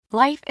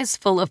Life is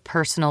full of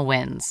personal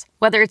wins,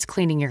 whether it's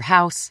cleaning your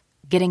house,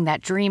 getting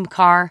that dream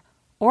car,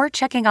 or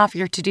checking off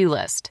your to-do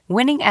list.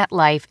 Winning at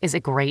life is a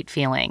great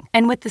feeling.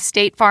 And with the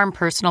State Farm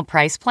Personal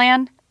Price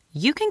Plan,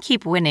 you can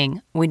keep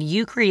winning when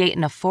you create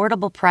an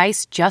affordable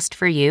price just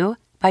for you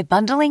by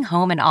bundling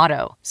home and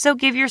auto. So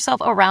give yourself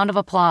a round of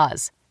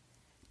applause.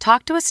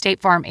 Talk to a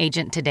State Farm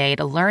agent today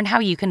to learn how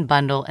you can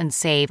bundle and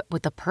save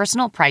with the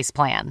Personal Price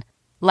Plan.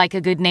 Like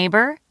a good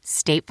neighbor,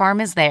 State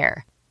Farm is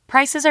there.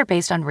 Prices are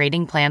based on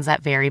rating plans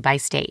that vary by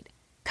state.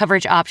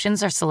 Coverage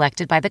options are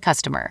selected by the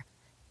customer.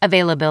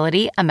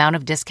 Availability, amount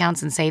of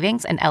discounts and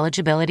savings, and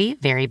eligibility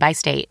vary by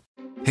state.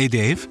 Hey,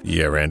 Dave.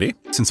 Yeah, Randy?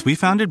 Since we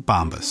founded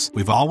Bombas,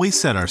 we've always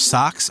said our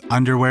socks,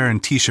 underwear,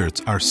 and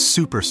T-shirts are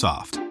super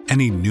soft.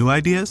 Any new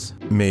ideas?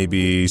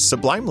 Maybe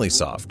sublimely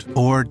soft.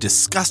 Or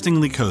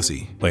disgustingly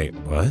cozy. Wait,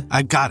 what?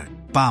 I got it.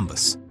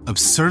 Bombas.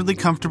 Absurdly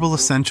comfortable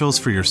essentials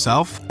for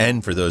yourself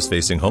and for those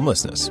facing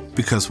homelessness.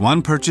 Because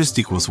one purchased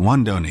equals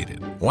one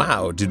donated.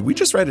 Wow, did we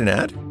just write an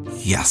ad?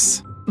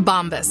 Yes.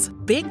 Bombas.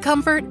 Big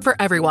comfort for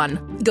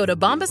everyone. Go to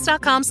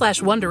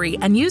bombas.com/Wondery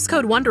and use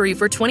code Wondery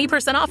for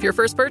 20% off your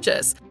first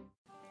purchase.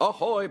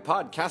 Ahoy,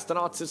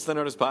 Podcastonauts. It's the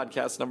Nerdist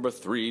Podcast number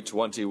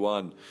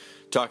 321.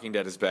 Talking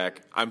Dead is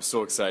back. I'm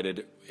so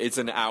excited. It's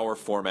an hour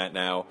format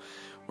now.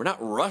 We're not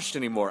rushed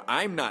anymore.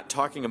 I'm not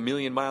talking a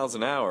million miles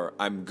an hour.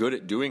 I'm good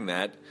at doing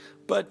that.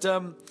 But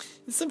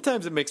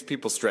sometimes it makes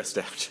people stressed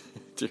out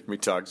to hear me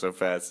talk so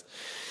fast.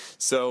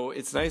 So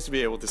it's nice to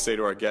be able to say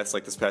to our guests,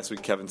 like this past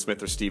week, Kevin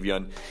Smith or Steve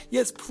Young,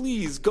 yes,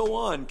 please, go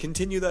on,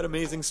 continue that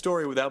amazing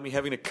story without me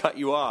having to cut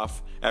you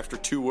off after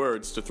 2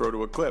 words to throw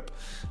to a clip.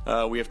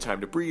 We have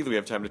time to breathe, we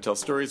have time to tell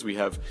stories, we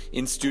have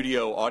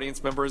in-studio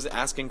audience members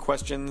asking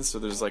questions, so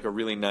there's like a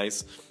really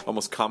nice,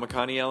 almost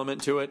Comic-Con-y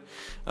element to it.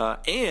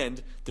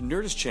 And the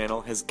Nerdist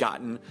channel has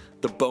gotten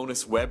the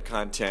bonus web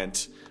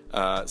content.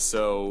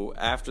 So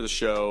after the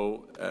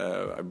show,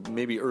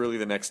 maybe early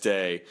the next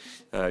day,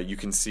 you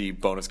can see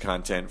bonus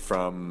content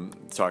from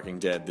Talking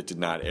Dead that did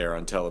not air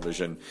on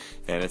television.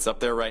 And it's up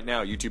there right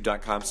now,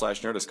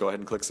 youtube.com/Nerdist. Go ahead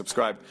and click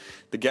subscribe.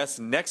 The guests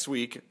next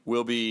week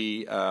will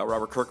be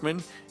Robert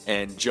Kirkman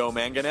and Joe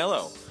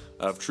Manganiello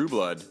of True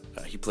Blood.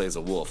 He plays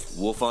a wolf.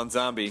 Wolf on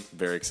Zombie.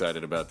 Very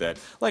excited about that.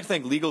 I'd like to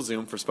thank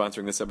LegalZoom for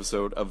sponsoring this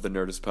episode of the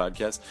Nerdist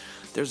Podcast.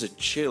 There's a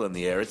chill in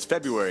the air. It's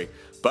February,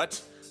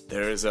 but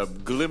there is a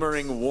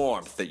glimmering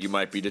warmth that you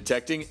might be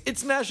detecting.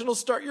 It's National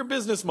Start Your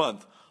Business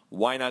Month.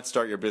 Why not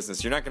start your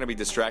business? You're not going to be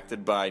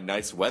distracted by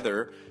nice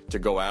weather to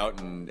go out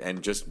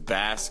and just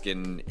bask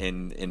in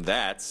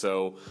that.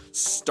 So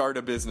start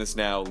a business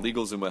now.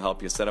 LegalZoom will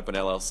help you set up an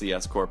LLC,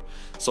 S-Corp,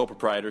 sole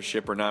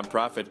proprietorship, or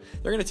nonprofit.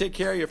 They're going to take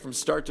care of you from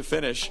start to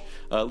finish.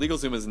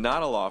 LegalZoom is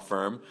not a law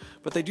firm,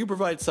 but they do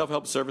provide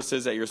self-help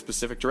services at your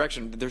specific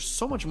direction. There's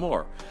so much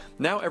more.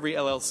 Now every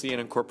LLC and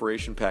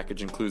incorporation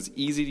package includes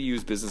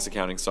easy-to-use business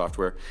accounting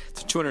software.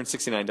 It's a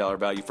 $269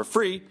 value for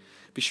free.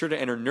 Be sure to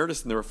enter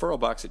Nerdist in the referral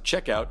box at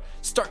checkout.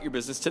 Start your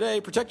business today,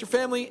 protect your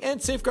family,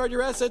 and safeguard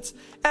your assets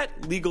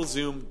at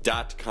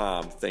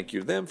LegalZoom.com. Thank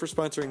you to them for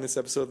sponsoring this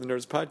episode of the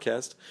Nerdist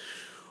Podcast,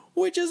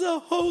 which is a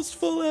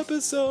hostful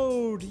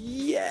episode.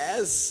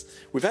 Yes!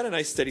 We've had a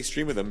nice steady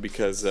stream of them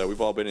because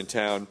we've all been in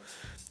town,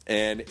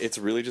 and it's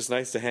really just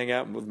nice to hang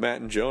out with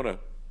Matt and Jonah.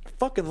 I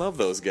fucking love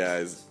those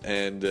guys,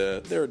 and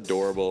they're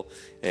adorable.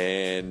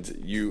 And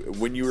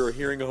when you are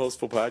hearing a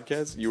hostful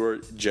podcast, you are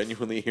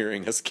genuinely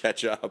hearing us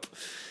catch up.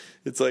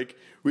 It's like,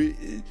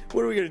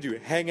 what are we going to do?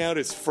 Hang out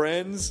as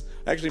friends?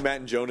 Actually, Matt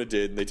and Jonah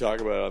did, and they talk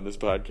about it on this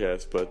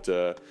podcast. But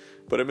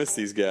I miss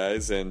these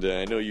guys, and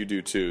I know you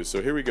do too.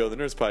 So here we go, the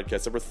Nerdist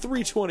Podcast, number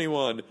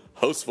 321,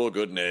 Hostful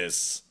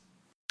Goodness.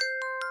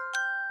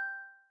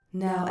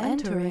 Now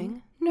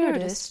entering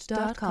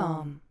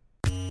Nerdist.com.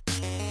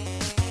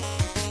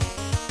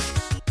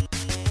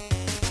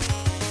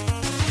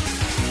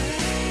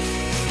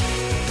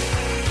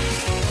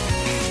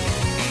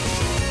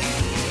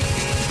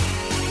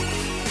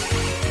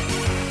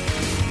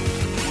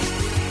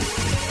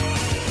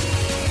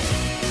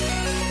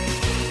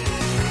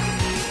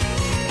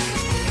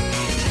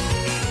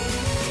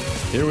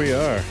 Here we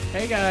are.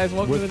 Hey guys,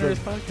 welcome to the Nerdist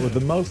Podcast. With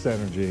the most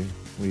energy,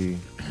 we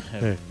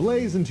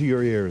blaze into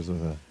your ears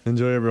with a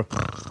Enjoy, bro.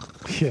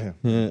 yeah.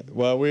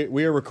 Well,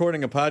 we are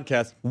recording a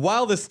podcast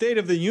while the State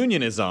of the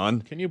Union is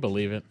on. Can you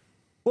believe it?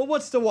 Well,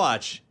 what's to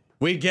watch?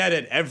 We get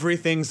it.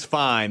 Everything's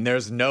fine.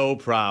 There's no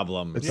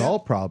problem. It's all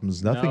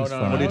problems. Nothing's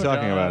fine. What are you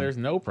talking about? There's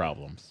no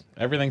problems.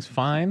 Everything's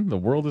fine. The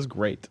world is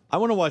great. I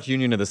want to watch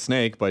Union of the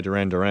Snake by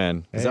Duran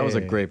Duran because that was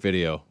a Hey. great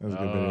video. That was a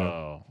good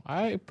video.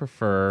 I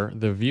prefer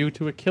the View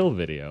to a Kill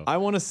video. I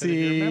want to But if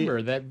you see.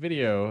 remember, that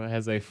video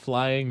has a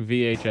flying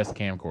VHS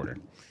camcorder.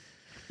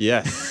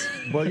 Yes.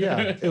 Well,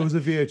 yeah, it was a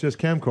VHS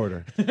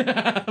camcorder.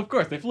 Of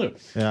course, they flew.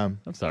 Yeah.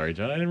 I'm sorry,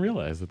 John. I didn't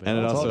realize that. And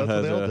it That's all- also that's what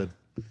has they all did.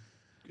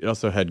 it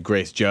also had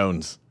Grace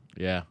Jones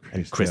Yeah.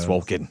 and Chris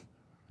Jones. Walken.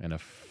 And a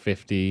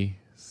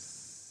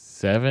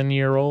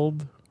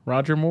 57-year-old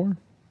Roger Moore.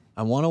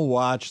 I want to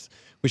watch.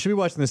 We should be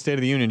watching the State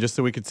of the Union just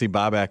so we could see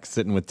Bobak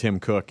sitting with Tim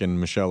Cook and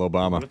Michelle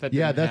Obama. What if that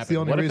Yeah, didn't that's happen? the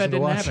only What if reason that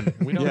to didn't watch happen?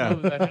 We don't Yeah. know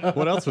that happened.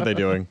 What else were they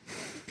doing?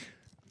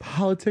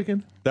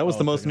 Politicking. That was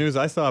the most news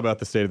I saw about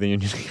the State of the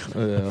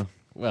Union.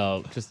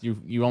 Well, just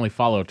you only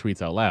follow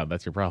tweets out loud.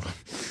 That's your problem.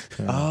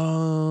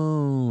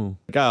 Oh.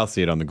 I'll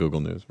see it on the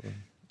Google News.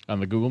 On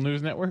the Google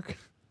News Network?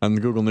 On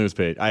the Google News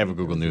page. I have a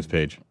Google News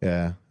page.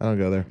 Yeah, I don't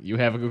go there. You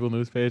have a Google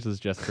News page? This is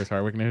just Chris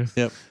Hardwick News?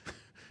 Yep.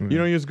 You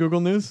don't use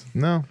Google News?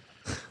 No.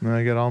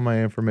 I get all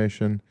my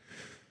information.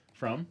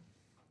 From?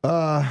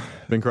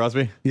 Bing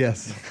Crosby?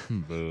 Yes.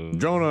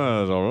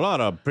 Jonah, a lot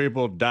of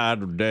people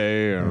died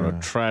today in a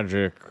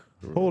tragic...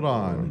 Hold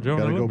on.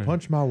 Jonah, Gotta go look, man.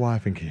 punch my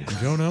wife and kids.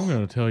 Jonah, I'm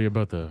going to tell you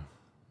about the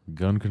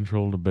gun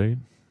control debate.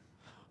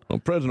 Well,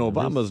 President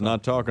Obama's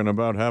not talking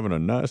about having a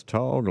nice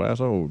tall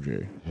glass of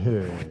OJ.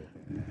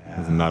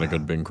 It's not a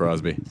good Bing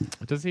Crosby.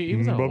 Does he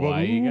was a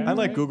Hawaii guy? I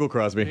like right? Google He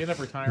Crosby. ended up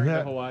retiring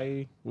to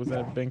Hawaii. Was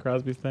that Bing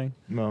Crosby's thing?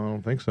 No, I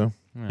don't think so.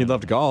 He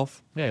loved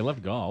golf. Yeah, he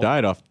loved golf.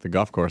 Died off the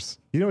golf course.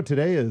 You know what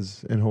today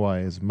is in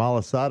Hawaii? Is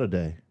Malasada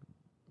Day.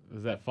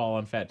 Does that fall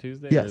on Fat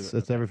Tuesday? or Yes, is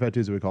it's every Fat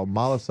Tuesday we call it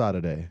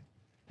Malasada Day.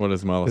 What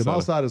is The Malasada?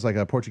 Malasada is like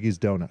a Portuguese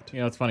donut. You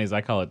know what's funny is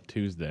I call it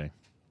Tuesday.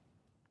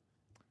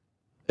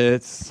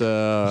 It's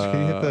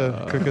Can you hit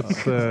the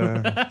crickets?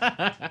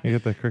 You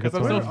hit the crickets? Because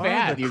I'm so one?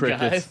 fat, you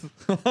guys.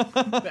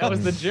 That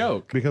was the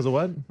joke. Because of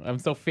what? I'm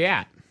so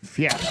fat.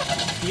 Fiat.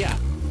 Yeah.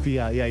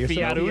 Fiat. Yeah, you're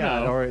Fiat so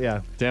Uno. Or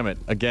yeah. damn it.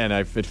 Again,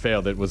 it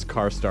failed. It was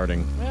car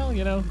starting Well,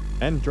 you know.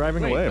 and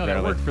driving Wait, away, no, that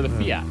apparently. worked for the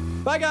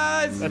Fiat. Bye,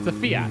 guys. That's a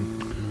Fiat.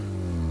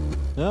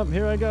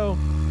 Here I go.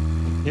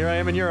 Here I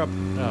am in Europe.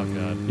 Oh,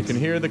 God. You can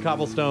hear the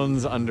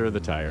cobblestones under the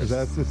tires.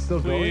 It's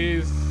still going.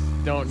 Please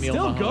don't Neil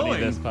Still Mahoney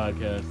going. this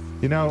podcast.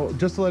 You know,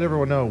 just to let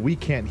everyone know, we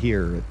can't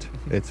hear it.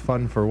 It's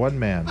fun for one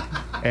man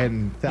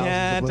and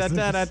thousands of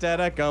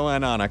listeners.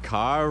 Going on a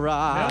car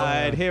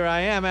ride. Here I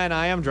am, and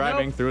I am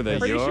driving Nope. through the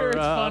Pretty Europe. sure it's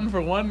fun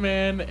for one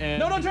man and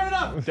No, don't turn it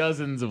up.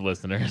 dozens of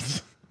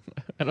listeners.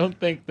 I don't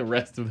think the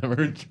rest of them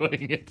are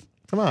enjoying it.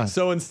 Come on.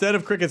 So instead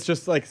of crickets,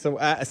 just like so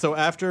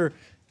after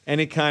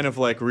any kind of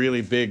like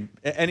really big,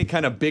 any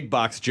kind of big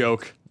box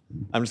joke,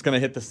 I'm just gonna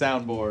hit the A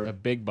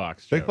soundboard. big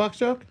box joke. Big box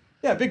joke?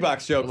 Yeah, big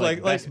box joke.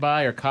 Like Best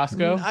Buy or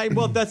Costco?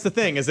 Well, that's the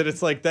thing is that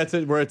it's like that's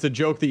it where it's a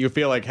joke that you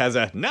feel like has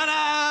a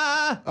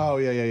na. Oh,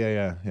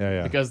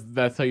 yeah. Because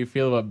that's how you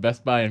feel about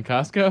Best Buy and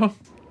Costco?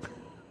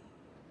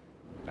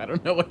 I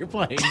don't know what you're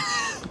playing.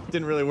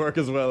 Didn't really work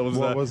as well. It was,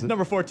 What was it?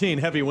 number 14,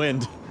 Heavy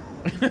Wind.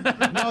 No,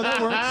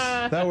 that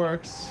works. That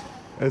works.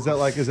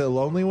 Is it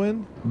Lonely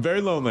Wind?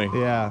 Very lonely.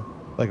 Yeah.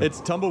 Like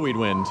It's Tumbleweed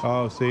Wind.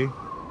 Oh, see?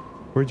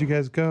 Where'd you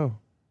guys go?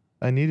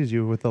 I needed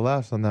you with the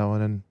laughs on that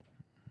one, and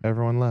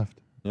everyone left.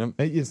 Yep.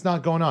 It's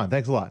not going on.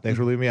 Thanks a lot. Thanks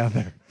for leaving me out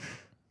there.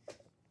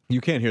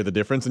 You can't hear the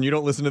difference, and you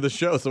don't listen to the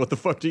show, so what the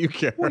fuck do you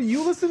care? What, do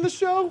you listen to the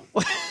show?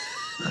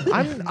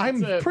 I'm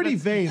That's pretty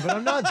that's- vain, but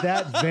I'm not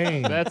that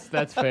vain. That's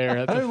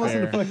fair. That's I don't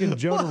listen to fair. fucking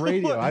Jonah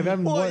Radio. I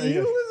haven't What,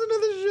 you listen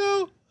to the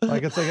show?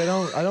 like it's like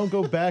I don't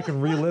go back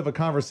and relive a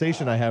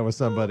conversation I had with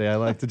somebody. I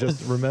like to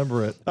just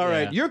remember it. All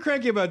right, Yeah. you're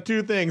cranky about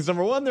two things.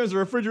 Number one, there's a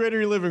refrigerator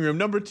in your living room.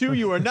 Number two,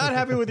 you are not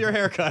happy with your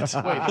haircut.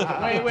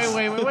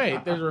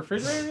 Wait. There's a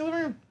refrigerator in your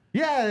living room?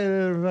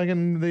 Yeah,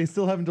 they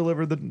still haven't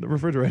delivered the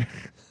refrigerator.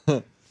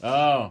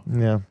 Oh,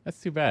 Yeah. that's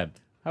too bad.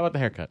 How about the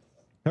haircut?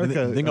 You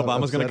think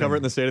Obama's going to cover it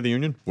in the State of the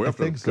Union? We have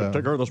to think so.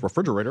 take care of this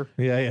refrigerator.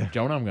 Yeah.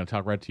 Jonah, I'm going to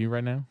talk right to you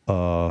right now.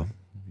 A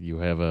You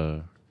have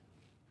a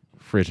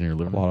fridge in your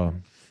living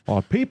room. lot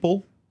of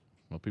people.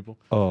 Well, people.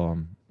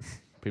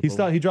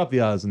 He dropped the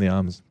ahs and the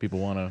ums. People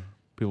want to.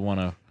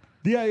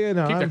 Yeah.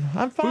 No, Keep their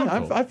I'm fine. food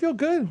cold. I feel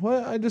good.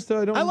 Well, I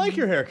don't. I like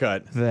your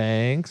haircut.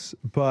 Thanks,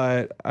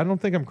 but I don't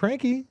think I'm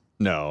cranky.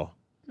 No.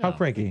 How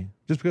cranky?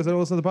 Just because I don't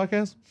listen to the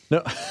podcast?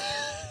 No.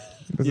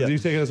 Yeah. Do you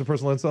take it as a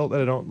personal insult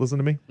that I don't listen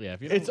to me? Yeah,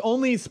 if you It's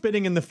only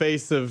spitting in the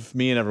face of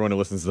me and everyone who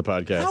listens to the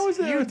podcast. is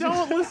it? You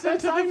don't listen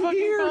to the I'm fucking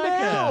here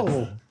podcast.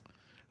 now.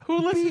 Who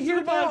listens to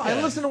the podcast?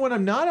 I listen to when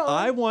I'm not on.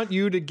 I want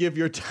you to give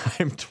your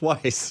time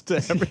twice to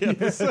every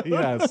episode.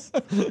 Yes,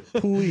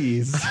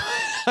 please.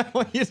 I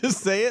want you to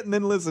say it and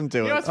then listen to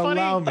You know it. what's funny?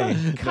 Allow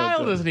me.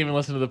 Kyle doesn't even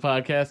listen to the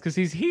podcast because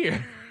he's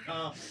here.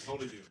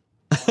 Totally do.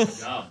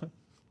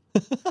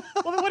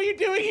 Well, then what are you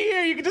doing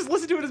here? You can just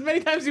listen to it as many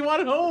times as you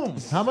want at home.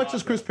 How much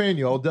is Chris paying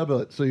you? I'll double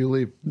it so you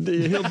leave.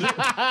 He'll do-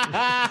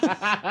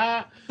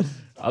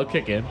 I'll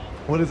kick in.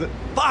 What is it?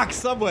 Fuck,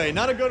 Subway.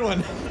 Not a good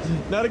one.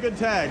 Not a good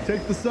tag.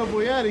 Take the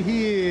subway out of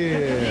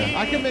here.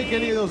 I can make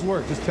any of those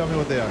work. Just tell me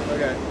what they are.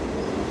 Okay.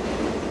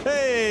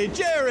 Hey,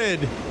 Jared.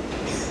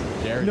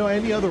 Jared. No,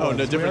 any other Oh, ones.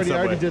 no, different I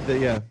already Subway. did that.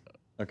 Yeah.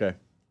 Okay.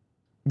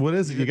 What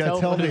is it? You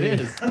gotta tell what me. it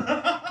is.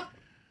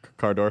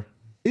 Car door.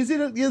 Is it?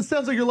 It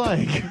sounds like you're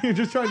lying. You're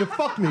just trying to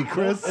fuck me,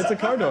 Chris. It's a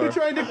car door. You're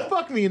trying to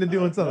fuck me into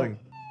doing something.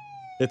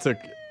 It's a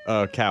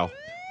cow.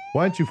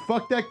 Why don't you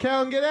fuck that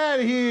cow and get out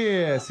of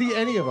here? See,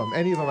 any of them.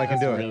 Any of them, I can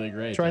That's do it. really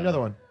great, Try John. another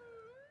one.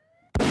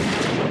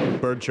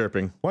 Bird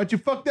chirping. Why don't you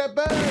fuck that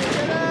bird?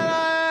 Get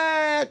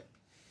out of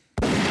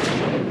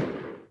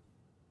it!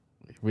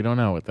 We don't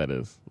know what that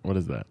is. What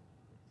is that?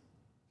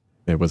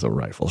 It was a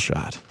rifle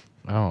shot.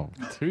 Oh,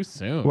 too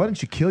soon. Why don't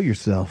you kill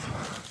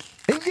yourself?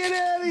 And get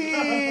out of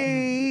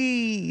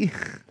here!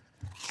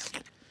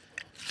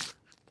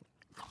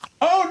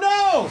 Oh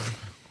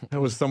That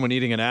was someone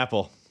eating an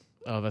apple.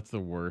 Oh, that's the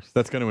worst.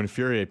 That's going to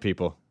infuriate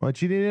people. Why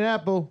don't you eat an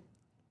apple?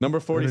 Number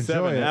Enjoy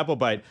 47, it. apple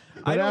bite.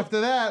 But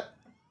after that,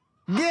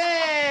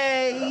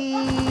 yay!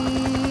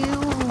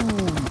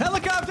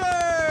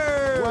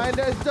 Helicopter! Why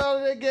does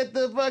Donna get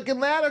the fucking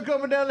ladder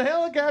coming down the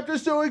helicopter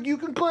so you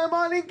can climb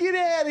on and get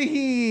out of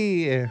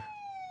here?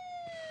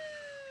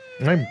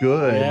 I'm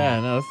good. Yeah,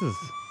 no, this is.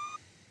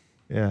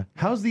 Yeah.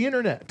 How's the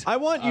internet? I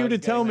want you to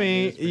tell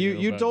me.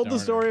 You told the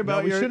story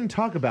about we your. shouldn't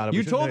talk about it.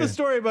 You told the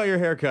story about your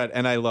haircut,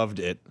 and I loved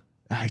it.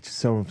 I'm just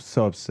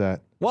so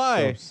upset.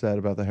 Why? So upset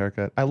about the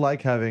haircut. I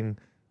like having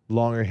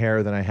longer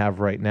hair than I have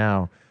right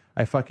now.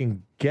 I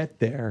fucking get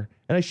there,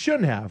 and I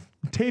shouldn't have.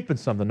 I'm taping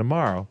something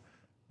tomorrow,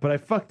 but I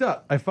fucked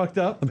up. I'm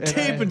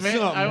taping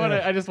something.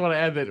 I just want to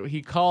add that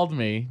he called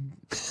me.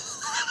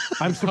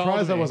 I'm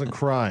surprised I wasn't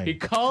crying. He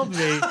called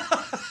me.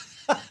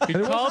 He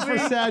And it called wasn't me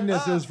for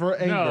sadness, it was for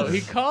anger. No,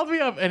 he called me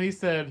up and he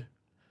said,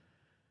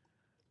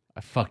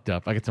 "I fucked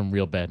up. I got some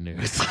real bad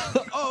news."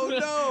 Oh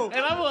no!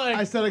 And I'm like,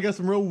 I said I got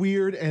some real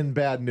weird and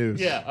bad news.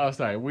 yeah. Oh,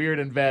 sorry, weird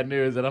and bad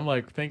news. And I'm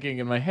like thinking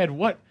in my head,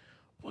 what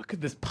could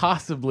this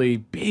possibly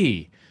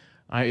be?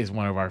 Is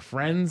one of our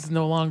friends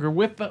no longer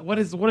with us? What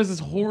is this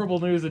horrible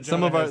news that Some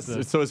Jonah of our has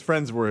to- so his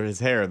friends were his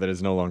hair that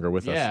is no longer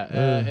with us. Yeah,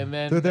 and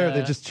then They're there,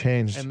 they just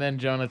changed. And then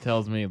Jonah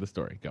tells me the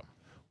story. Go.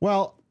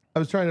 Well, I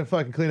was trying to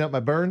fucking clean up my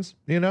burns,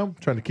 trying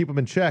to keep them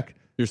in check.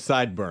 Your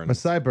sideburns. My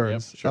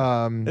sideburns. Yep,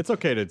 sure. It's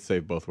okay to say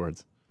both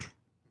words.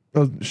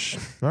 All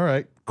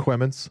right,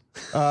 Quemens.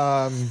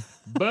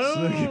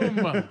 Boom.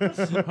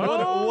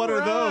 What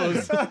are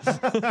those?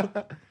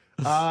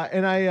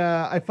 And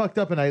I fucked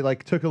up and I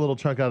like took a little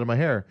chunk out of my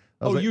hair.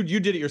 I was Oh, like- you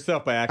did it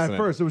yourself by accident. At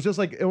first, it was just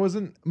like it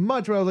wasn't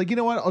much. But I was like, you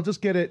know what? I'll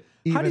just get it.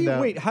 How do evened you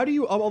out. wait? How do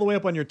you all the way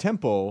up on your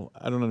temple?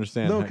 I don't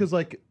understand. No, How- because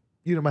like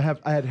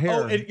I had hair.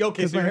 Oh, okay,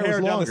 'cause so my your hair was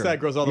down the longer. side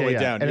grows all the way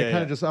down. And Yeah, it kind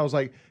yeah. of just I was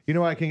like, you know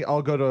what?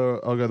 I'll go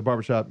to the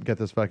barbershop, get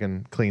this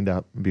fucking cleaned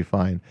up, and be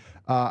fine.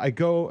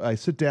 I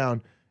sit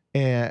down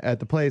and at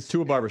the place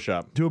to a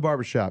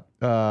barbershop.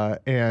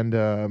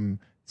 And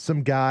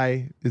some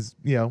guy is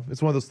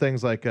it's one of those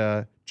things like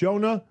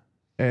Jonah,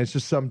 and it's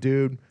just some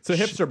dude. It's a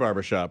hipster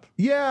barbershop.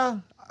 Yeah.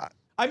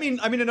 I mean,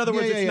 in other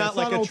words, Yeah, it's yeah, not it's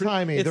like not a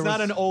old-timey. It's There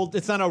not was- an old.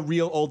 It's not a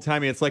real old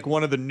timey. It's like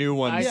one of the new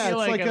ones. I Yeah, feel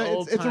it's like like an it's a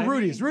old-timey-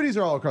 Rudy's. Rudy's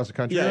are all across the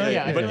country.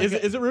 Yeah. But I feel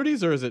is it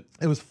Rudy's or is it?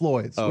 It was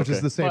Floyd's, Oh, which is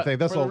okay. the same But thing.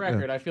 That's for the all.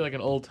 record. I feel like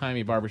an old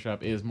timey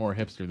barbershop is more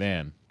hipster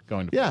than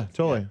going to. Yeah,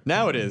 totally.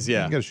 Now it is.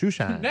 Yeah. You got a shoe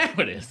shine. Now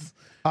it is.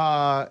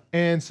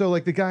 And so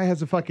like the guy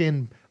has a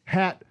fucking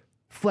hat,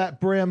 flat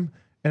brim,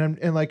 and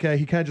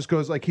he kind of just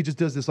goes like he just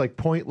does this like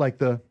point, like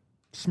the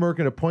smirk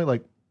and a point,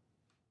 like.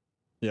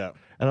 Yeah.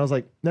 And I was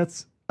like,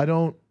 I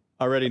don't.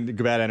 Already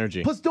bad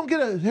energy. Plus, don't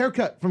get a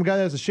haircut from a guy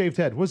that has a shaved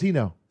head. What does he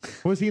know?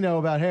 What does he know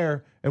about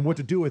hair and what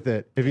to do with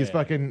it if he's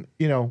fucking,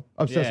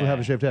 obsessed with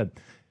having a shaved head?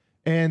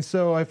 And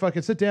so I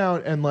fucking sit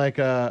down and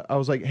I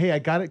was like, hey, I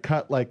got it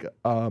cut like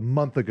a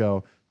month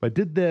ago. But I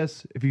did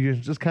this. If you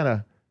just kind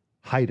of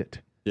hide it.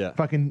 Yeah.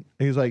 Fucking,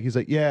 he's like,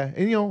 yeah.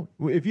 And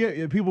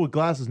if people with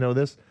glasses know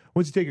this,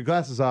 once you take your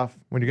glasses off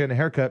when you're getting a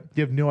haircut,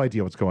 you have no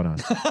idea what's going on.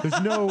 There's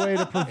no way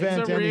to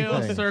prevent It's a real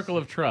anything. circle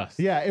of trust.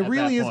 Yeah, it at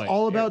really that is point.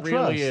 all about it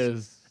trust. Really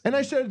is. And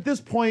I should at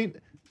this point,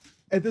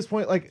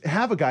 like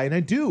have a guy, and I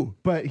do,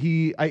 but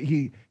he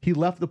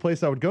left the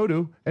place I would go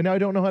to, and now I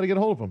don't know how to get a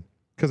hold of him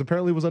because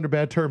apparently he was under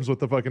bad terms with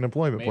the fucking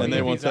employment Maybe place. And they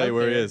if won't he's tell you out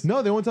where he there. is.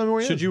 No, they won't tell me where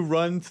he is. Should you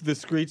run through the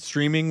street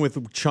streaming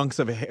with chunks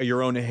of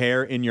your own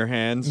hair in your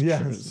hands?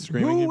 Yeah.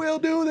 Screaming. Who will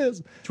do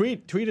this?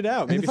 Tweet it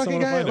out. And Maybe the fucking someone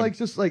will guy find him. like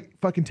just like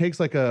fucking takes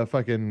like a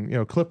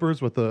fucking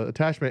clippers with the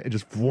attachment and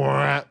just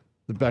the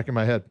back of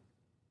my head,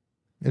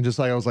 and just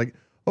like I was like,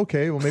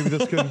 okay, well maybe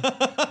this can.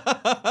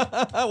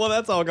 Well,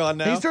 that's all gone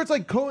now. He starts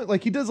like going,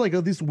 like he does like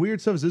this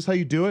weird stuff. Is this how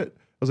you do it?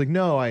 I was like,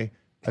 no, I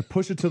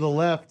push it to the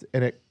left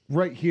and it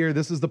right here.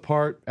 This is the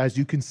part, as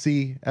you can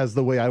see, as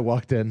the way I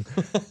walked in,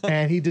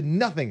 and he did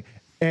nothing,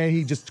 and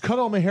he just cut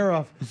all my hair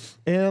off,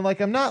 and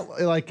like I'm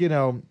not like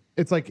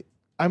it's like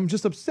I'm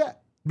just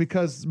upset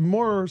because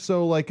more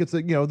so like it's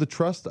like the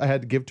trust I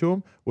had to give to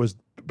him was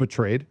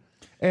betrayed.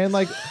 And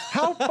like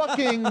how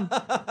fucking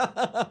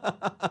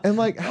and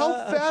like how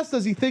fast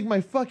does he think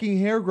my fucking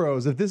hair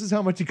grows if this is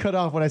how much he cut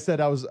off when I said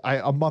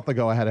a month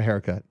ago I had a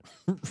haircut?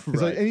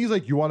 He's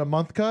like, you want a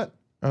month cut?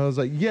 I was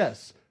like,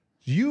 yes.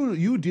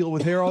 You deal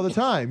with hair all the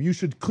time. You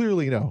should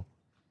clearly know.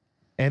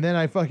 And then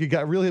I fucking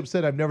got really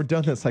upset. I've never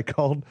done this. I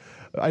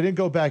didn't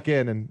go back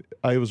in, and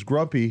I was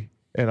grumpy,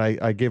 and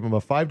I gave him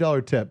a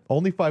 $5 tip,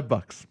 only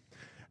 $5.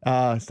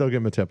 Still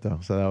give him a tip though,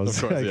 so that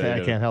was Of course, yeah,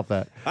 I can't help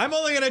that. I'm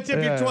only going to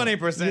tip Yeah. you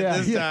 20% Yeah,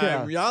 this yeah,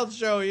 time. yeah. I'll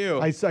show you.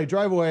 I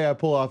drive away. I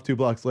pull off 2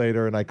 blocks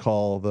later, and I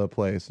call the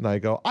place, and I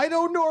go, I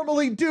don't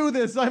normally do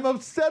this. I'm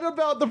upset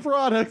about the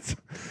product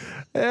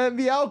and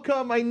the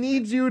outcome. I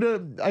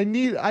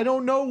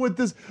don't know what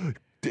this.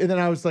 And then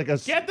I was like,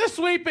 Get the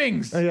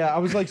sweepings. yeah, I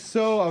was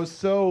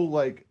so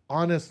like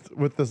honest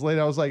with this lady.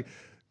 I was like,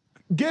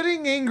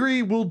 getting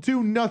angry will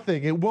do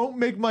nothing. It won't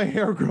make my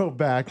hair grow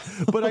back.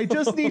 But I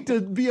just need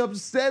to be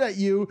upset at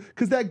you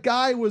because that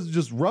guy was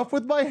just rough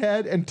with my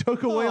head and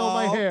took away all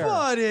my hair.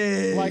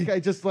 Buddy.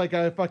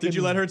 I fucking. Did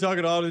you let her talk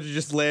at all? Or did you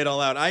just lay it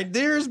all out?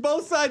 There's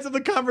both sides of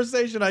the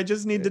conversation. I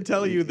just need to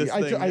tell you this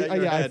thing.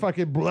 I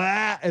fucking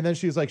blah. And then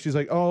she's like,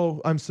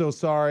 oh, I'm so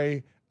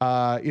sorry.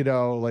 He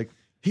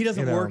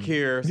doesn't work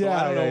here, so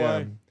I don't know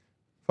why.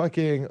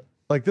 Fucking,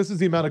 like, this is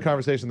the amount of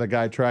conversation the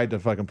guy tried to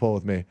fucking pull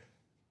with me.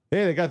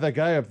 Hey, they got that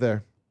guy up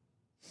there.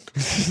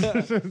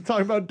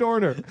 Talking about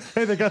Dorner.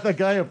 Hey, they got that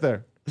guy up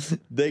there.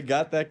 They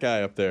got that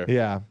guy up there.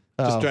 Yeah.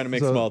 Just trying to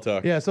make small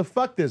talk. Yeah, so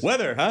fuck this.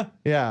 Weather, huh?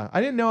 Yeah.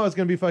 I didn't know I was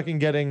going to be fucking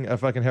getting a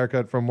fucking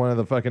haircut from one of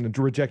the fucking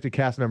rejected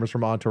cast members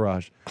from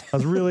Entourage. I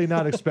was really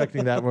not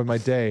expecting that with my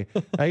day.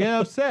 I get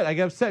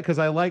upset because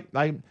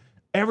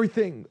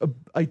everything.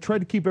 I tried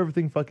to keep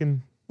everything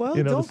fucking. Well,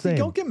 the same.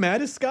 don't get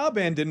mad. His ska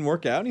band didn't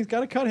work out, and he's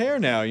got to cut hair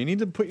now. You need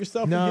to put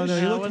yourself in his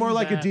he shoes. looked more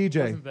like a DJ.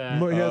 He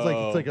has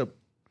it's like a,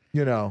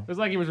 It was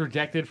like he was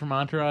rejected from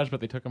Entourage, but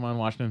they took him on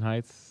Washington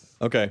Heights.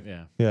 Okay.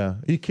 Yeah. Yeah.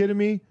 Are you kidding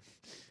me?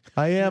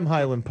 I am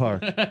Highland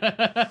Park.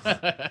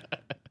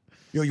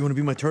 Yo, you want to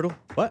be my turtle?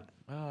 What?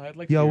 Oh, I'd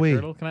like to be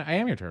your turtle. I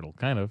am your turtle,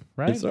 kind of,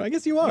 right? I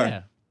guess you are.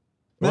 Yeah.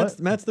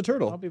 Matt's the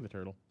turtle. I'll be the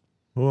turtle.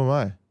 Who am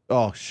I?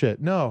 Oh, shit.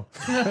 No.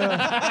 Listen,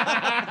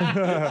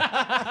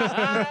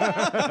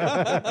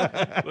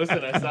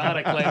 I saw it,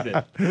 I claimed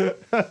it.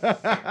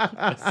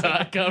 I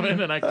saw it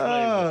coming, and I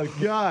claimed it.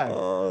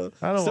 Oh,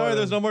 God. Sorry,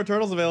 there's no more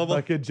turtles available.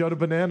 Like a Jonah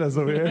Bananas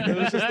over here. There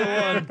was just the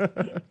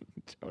one.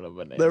 Jonah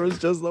Bananas. There was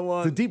just the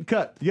one. It's a deep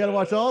cut. You got to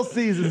watch all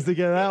seasons to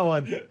get that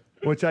one,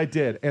 which I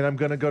did. And I'm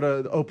going to go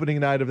to the opening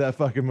night of that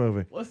fucking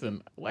movie.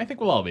 Listen, I think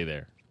we'll all be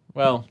there.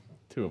 Well,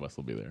 2 of us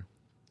will be there.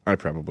 I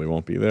probably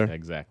won't be there.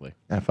 Exactly.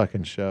 That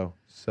fucking show.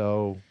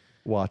 So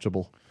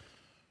watchable.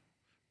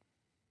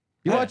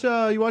 You watch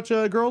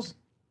Girls?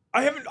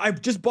 I haven't. I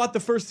just bought the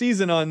first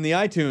season on the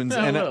iTunes,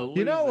 and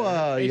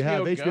you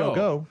have HBO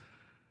Go.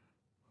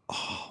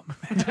 Oh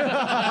man!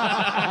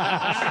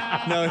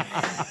 No,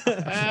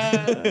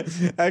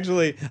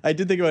 actually, I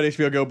did think about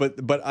HBO Go,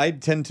 but I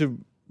tend to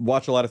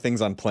watch a lot of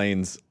things on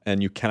planes,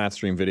 and you cannot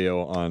stream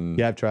video on.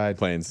 Yeah, I've tried.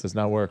 Planes. Does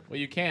not work. Well,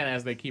 you can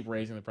as they keep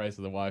raising the price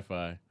of the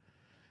Wi-Fi.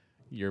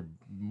 Your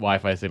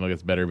Wi-Fi signal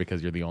gets better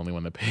because you're the only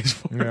one that pays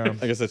for it.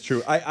 I guess that's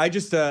true. I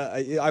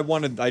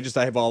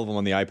have all of them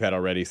on the iPad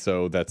already,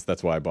 so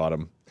that's why I bought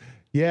them.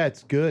 Yeah,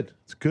 it's good.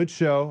 It's a good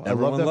show.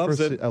 Everyone loves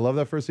it. I love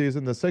that first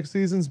season. The second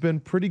season's been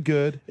pretty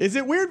good. Is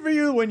it weird for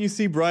you when you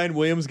see Brian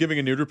Williams giving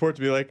a nude report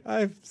to be like,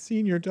 I've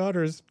seen your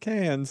daughter's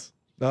cans?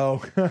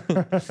 Oh.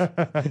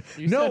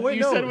 You said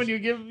when you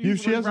give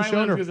she hasn't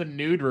shown her. a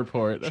nude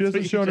report. She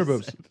hasn't shown her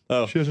boobs. Said.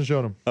 Oh. She hasn't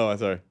shown them. Oh, I'm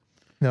sorry.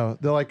 No,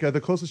 they're like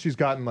the closest she's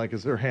gotten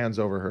is her hands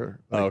over her.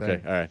 Oh,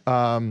 okay, all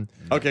right.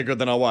 Okay, good.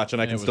 Then I'll watch,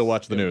 and I can still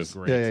watch the news.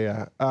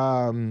 Yeah.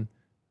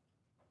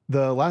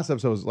 The last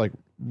episode was like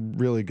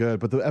really good,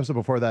 but the episode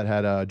before that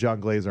had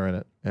John Glazer in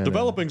it. And,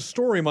 Developing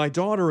story: my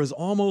daughter is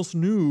almost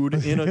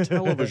nude in a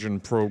television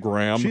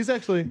program. Here's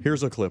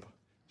a clip.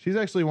 She's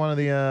actually one of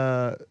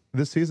the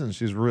this season.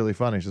 She's really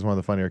funny. She's one of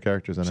the funnier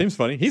characters in it. Seems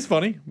funny. He's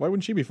funny. Why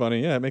wouldn't she be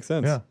funny? Yeah, it makes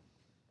sense. Yeah.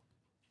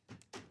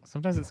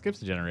 Sometimes it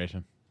skips a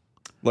generation.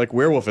 Like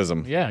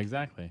werewolfism. Yeah,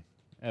 exactly.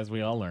 As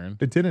we all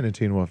learned. It didn't in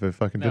Teen Wolf. It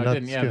fucking did not.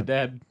 It didn't. Yeah, the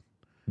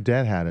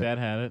dad had it. Dad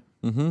had it.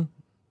 Mm-hmm.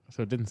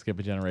 So it didn't skip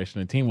a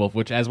generation in Teen Wolf,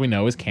 which, as we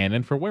know, is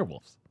canon for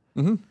werewolves.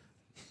 Mm-hmm.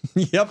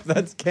 Yep,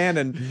 that's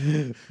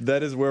canon.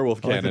 That is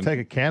werewolf canon. I like to take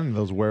a cannon of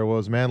those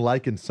werewolves, man.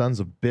 Lycan sons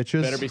of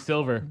bitches. Better be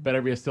silver.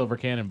 Better be a silver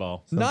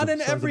cannonball. Not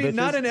in every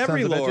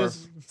lore.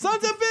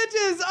 Sons of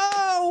bitches.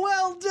 Oh,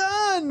 well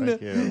done.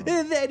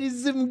 That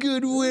is some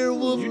good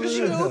werewolf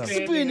joke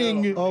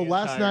spinning. Oh,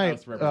 last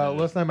night,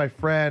 my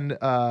friend,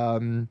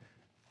 my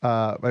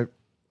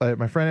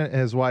friend and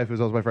his wife,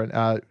 who's also my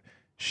friend,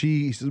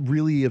 she's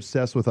really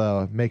obsessed with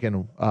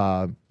making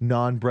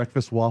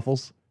non-breakfast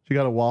waffles. She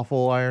got a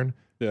waffle iron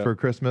for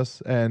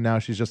Christmas, and now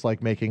she's just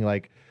like making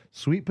like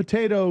sweet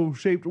potato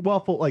shaped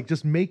waffle, like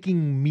just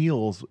making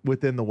meals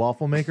within the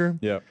waffle maker.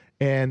 Yeah.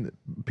 And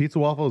pizza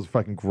waffle is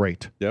fucking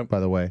great. Yep.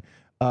 By the way.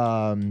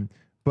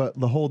 But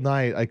the whole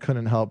night I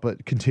couldn't help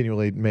but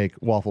continually make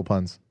waffle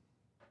puns.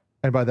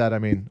 And by that I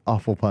mean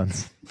awful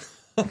puns.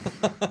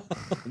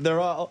 They're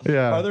all.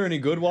 Yeah. Are there any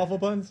good waffle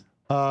puns?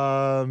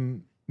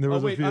 There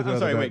was a few. I'm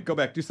sorry. Wait, go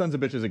back. Do sons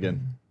of bitches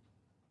again.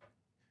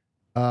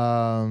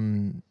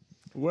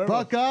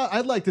 Fuck off.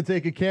 I'd like to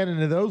take a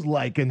cannon of those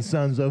Lycan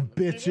sons of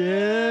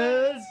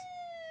bitches.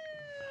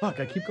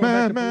 Fuck, I keep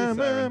going back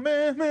to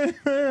police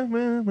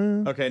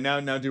siren. Okay,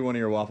 now do one of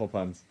your waffle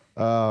puns.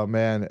 Oh,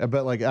 man.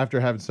 But like after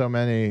having so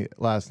many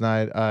last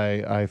night,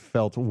 I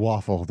felt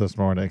waffle this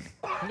morning.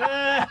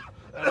 Yeah.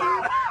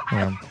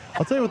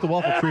 I'll tell you what the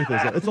waffle truth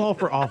is. It's all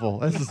for awful.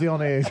 This is the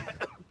only age.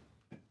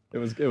 It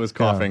was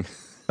coughing.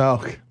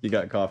 Oh. You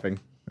got coughing.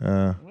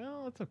 Well,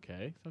 it's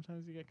okay.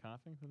 Sometimes you get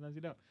coughing, sometimes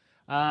you don't.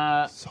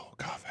 Soul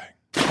coughing.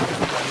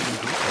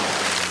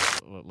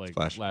 like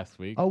Flash. last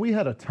week. Oh, we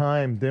had a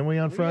time, didn't we,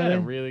 on we Friday? had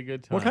a really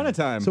good time. What kind of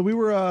time? So we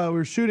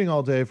were shooting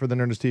all day for the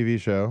Nerdist TV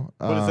show.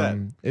 What is that?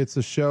 It's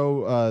a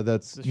show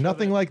that's a show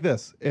nothing that- like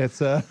this. It's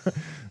he looks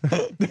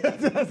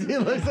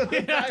at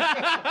the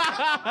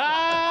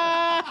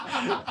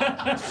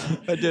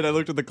I did. I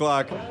looked at the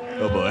clock.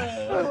 Oh boy.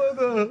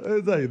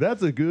 it's like,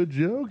 that's a good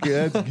joke.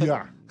 Yeah, it's,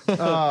 yeah. No.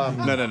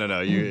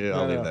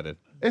 I'll leave that in.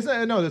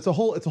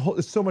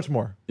 It's so much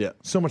more. Yeah.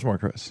 So much more,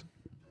 Chris.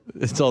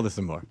 It's all this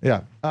and more.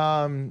 Yeah.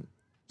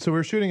 So we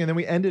were shooting, and then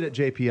we ended at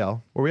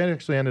JPL, where we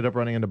actually ended up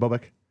running into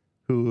Bobek,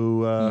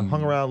 who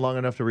hung around long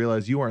enough to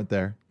realize you weren't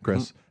there,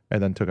 Chris,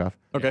 and then took off.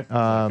 Okay.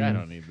 I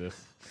don't need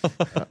this.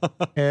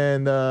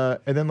 And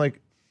then like,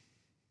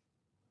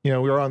 we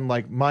were on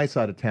like my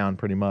side of town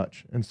pretty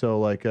much, and so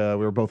like we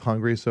were both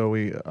hungry, so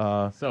we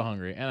So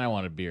hungry, and I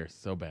wanted beer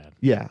so bad.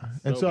 yeah,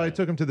 and So so I bad.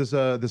 took him to this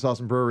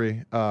awesome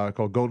brewery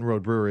called Golden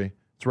Road Brewery.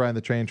 It's right on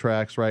the train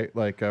tracks, right,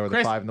 like where the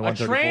Chris, 5 and the a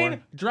 134.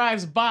 train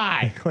drives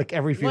by like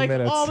every few like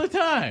minutes, all the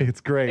time. It's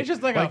great. It's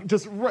just like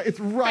it's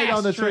right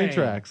on fast the train train.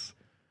 tracks,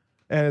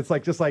 and it's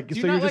like Do so you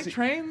you're not just like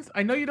trains?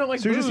 I know you don't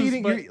like so you're booze, just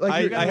eating. but You're,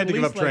 like, you gotta I had to at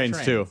give up least like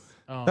trains, too.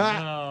 Oh,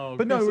 Ah, no.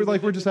 but no, Chris we're is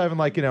like a- we're just having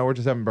like we're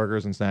just having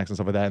burgers and snacks and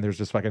stuff like that, and there's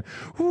just fucking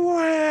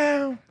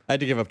wow. I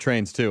had to give up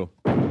trains too.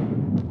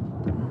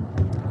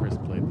 Chris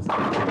played this.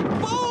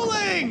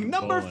 Bowling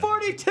number Bowling.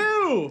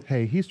 42.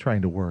 Hey, he's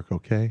trying to work,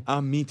 okay?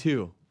 Me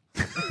too.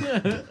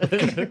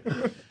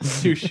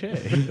 Touche.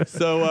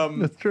 So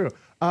That's true.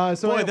 So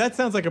boy, I- that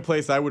sounds like a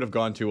place I would have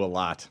gone to a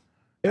lot.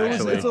 It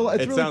Actually. it's It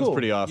really sounds cool.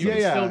 pretty awesome. You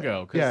can Yeah, still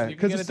go, 'cause yeah, you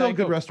can get it's a still a Diet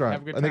good Coke, restaurant,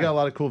 have a good and they got a time.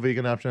 lot of cool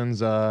vegan options.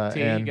 Tea,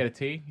 And you get a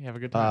tea, you have a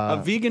good time.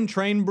 A vegan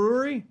train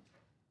brewery?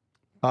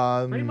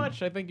 Pretty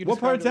much, I think you. What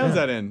part of described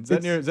town it is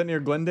that in? Is that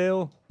near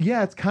Glendale?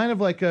 yeah, it's kind of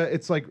like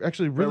it's like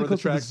actually really where the close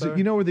to tracks the, are?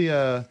 you know where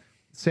the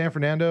San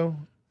Fernando,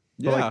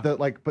 Yeah.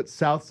 but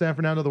South San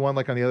Fernando, the one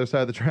like on the other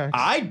side of the tracks.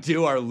 I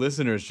do. Our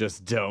listeners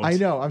just don't. I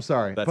know. I'm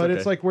sorry, That's but okay.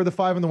 it's like where the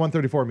 5 and the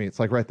 134 meets,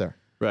 like right there.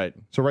 Right.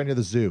 So right near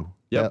the zoo.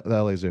 Yep.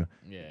 the LA Zoo.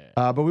 Yeah.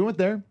 But we went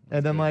there,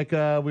 and then like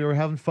we were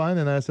having fun,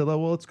 and I said, "Oh,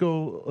 well, let's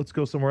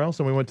go somewhere else."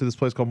 And we went to this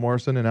place called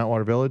Morrison in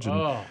Atwater Village, and,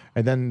 Oh.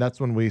 and then that's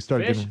when we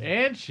started Fish getting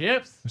and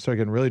chips.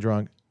 really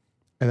drunk,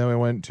 and then we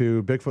went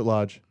to Bigfoot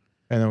Lodge,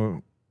 and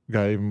then we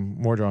got even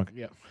more drunk,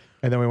 Yep.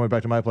 and then we went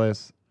back to my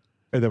place,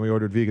 and then we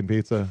ordered vegan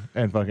pizza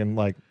and fucking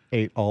like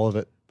ate all of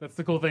it. That's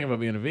the cool thing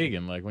about being a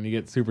vegan. Like when you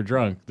get super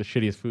drunk, the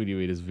shittiest food you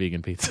eat is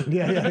vegan pizza.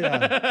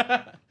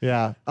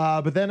 Yeah.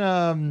 But then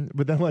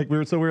like we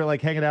were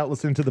like hanging out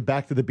listening to the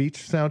Back to the Beach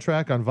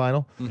soundtrack on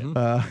vinyl.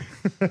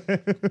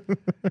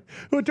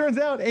 Who it turns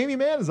out Amy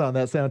Mann is on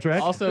that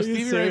soundtrack. Also, Are you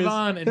Stevie Ray serious?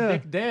 Vaughan and Yeah.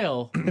 Dick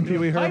Dale. and Pee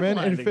Wee Herman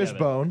Pipeline and together.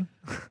 Fishbone.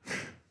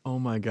 Oh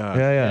my god.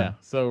 Yeah.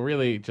 So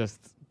really, just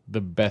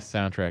the best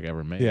soundtrack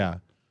ever made. Yeah.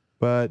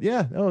 But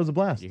yeah, no, it was a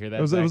blast. You hear that,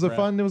 It was Zach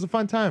a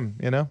fun time,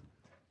 you know.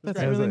 That's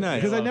great. really nice.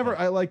 Because I love never that.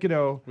 I like,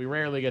 We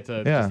rarely get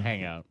to Yeah. just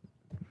hang out.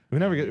 we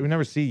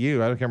never see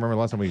you. I can't remember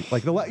the last time we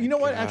like you know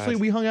what? Actually,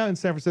 we hung out in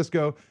San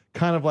Francisco,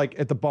 kind of like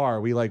at the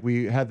bar. We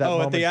had that. Oh, at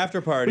moment. the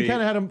after party. We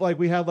kind of had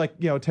we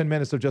had 10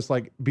 minutes of just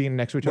like being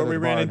next to each Where other. we at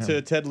the ran bar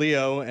into Ted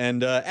Leo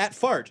and at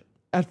Fart.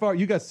 at far.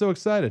 You got so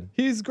excited.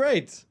 He's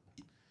great.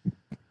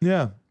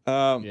 Yeah.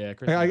 Yeah,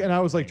 Chris. And I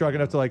was like drunk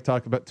enough to like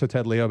talk to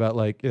Ted Leo about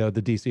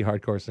the DC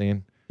hardcore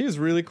scene. He was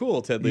really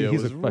cool. Ted Leo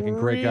He's was a fucking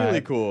great guy.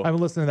 Really cool. I've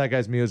been listening to that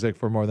guy's music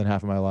for more than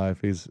half of my life.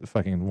 He's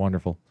fucking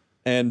wonderful.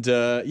 And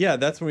yeah,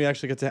 that's when we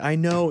actually got to. I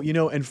know,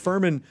 and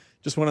Furman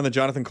just went on the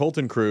Jonathan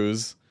Colton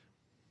cruise,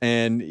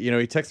 and he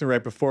texted me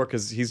right before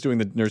because he's doing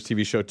the Nerds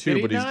TV show too. Did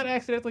he but not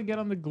accidentally get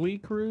on the Glee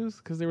cruise?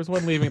 Because there was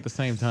one leaving at the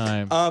same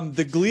time.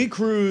 the Glee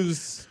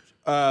cruise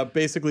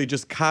basically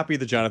just copied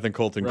the Jonathan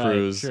Colton Right,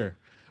 cruise. Sure.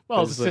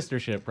 Well, it's It's a like- sister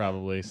ship,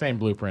 probably. Same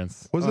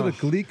blueprints. Was it a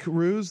Gleek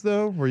ruse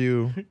though? Were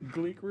you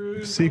Glee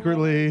cruise.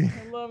 secretly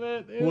I love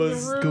it. It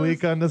Was a ruse.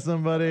 Gleek onto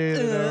somebody?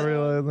 And you don't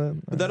realize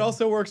that? That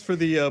also works for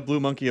the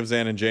Blue Monkey of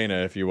Zan and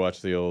Jaina if you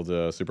watch the old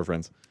Super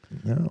Friends.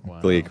 No.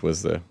 Wow. Gleek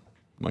was the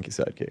monkey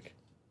sidekick.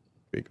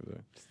 Gleek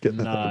was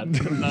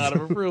Not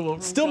of approval.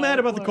 from Still mad John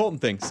about the Clark. Colton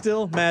thing.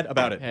 Still mad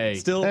about it. Hey.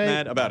 Still Hey,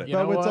 mad about it. You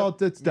know But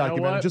what? it's You know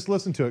documented. what? Just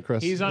listen to it,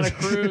 Chris. He's on a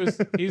cruise.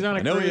 He's on a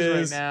I know he cruise right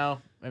is.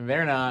 now, and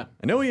they're not.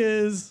 I know he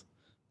is.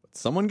 But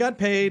someone got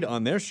paid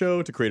on their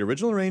show to create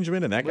original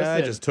arrangement, and that guy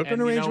Listen, just took an and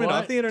you know arrangement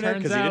what? off the internet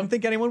Turns because he out didn't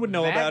think anyone would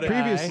know that about it.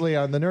 guy- Previously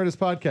on the Nerdist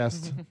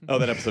podcast. Oh,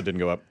 that episode didn't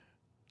go up.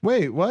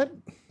 Wait, what?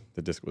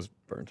 The disc was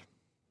burned.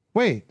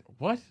 Wait,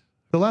 What?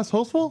 the last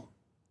hostful?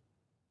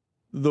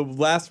 The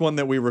last one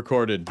that we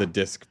recorded, the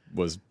disc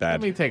was Let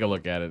bad. me take a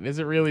look at it. Is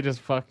it really just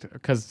fucked?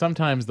 Because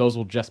sometimes those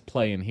will just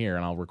play in here,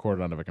 and I'll record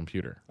it onto a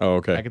computer. Oh,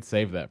 okay. I could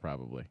save that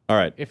probably All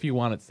right. if you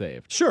want it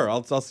saved. Sure.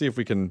 I'll see if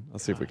we can. I'll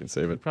see if we can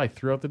save it. Probably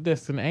threw out the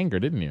disc in anger,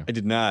 didn't you? I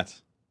did not.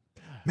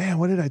 Man,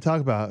 what did I talk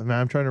about? Man,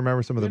 I'm trying to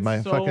remember some of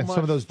It's so some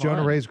of those much Jonah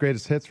fun. Ray's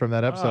greatest hits from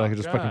that episode. Oh, I could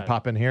just fucking God.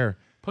 pop in here.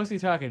 Pussy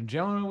Talking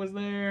Jonah was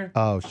there.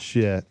 Oh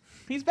shit.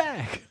 He's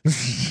back.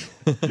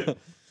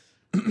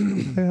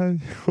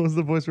 What was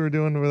the voice we were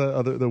doing with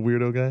the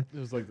weirdo guy? It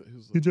was like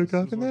You jerk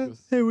off in that?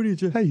 Hey, what do you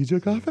jerk? Hey, you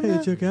jerk off in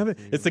that? jerk off it.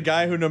 It's the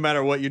guy who, no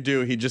matter what you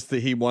do,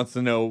 he wants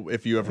to know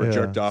if you ever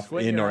jerked off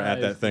Squint in your or at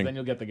eyes, that thing. Then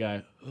you'll get the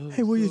guy.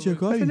 Hey, will you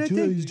jerk off in that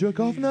thing? You jerk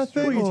off in that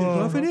thing? Will you jerk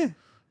off in it?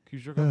 Can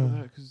you jerk off in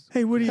that? 'Cause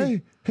Hey, what do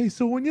you? Hey,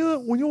 so when you're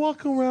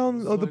walking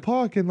around the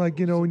park and like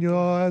when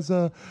you're as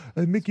a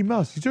Mickey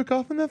Mouse, you jerk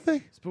off in that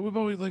thing? But what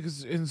about like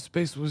in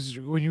space was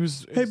when you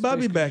was? Hey,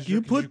 Bobby, back.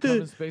 You put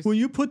the will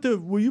you put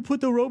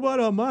the robot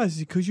on Mars?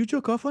 Because you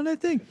jerk off on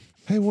that thing.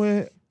 Hey,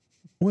 when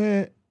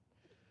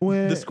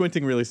The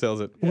squinting really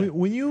sells it.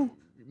 when you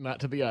Not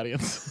to the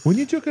audience. when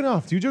you jerking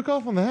off, do you jerk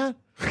off on that?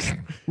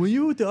 When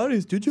you with the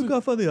audience, do you jerk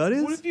off on the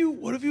audience?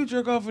 What if you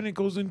jerk off and it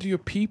goes into your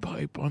pee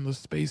pipe on the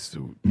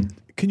spacesuit?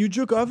 Can you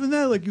jerk off in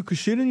that? Like you could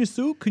shit in your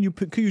suit? Can you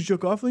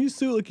jerk off in your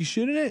suit like you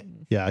shit in it?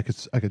 Yeah, I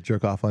could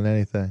jerk off on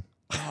anything.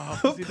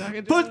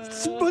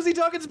 Pussy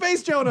talking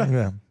space,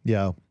 Jonah.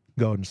 Yeah,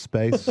 go into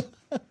space,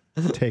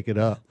 take it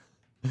up.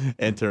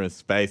 Enter in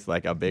space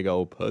like a big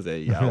old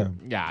pussy, yo.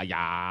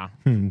 Yeah.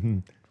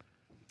 A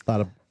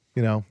lot of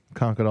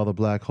conquered all the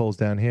black holes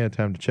down here.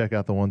 Time to check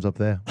out the ones up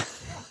there.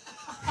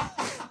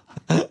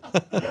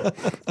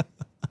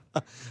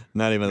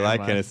 Not even I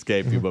can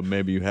escape you, but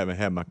maybe you haven't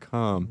had my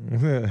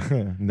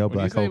cum. No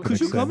black hole. Could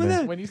you come in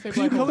there? When you say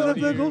Could you black hole, come in what that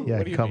do you- black hole? Yeah,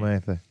 what do you come mean?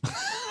 anything.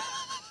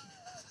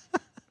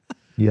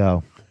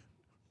 Yo.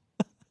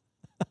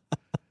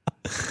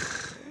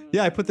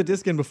 Yeah, I put the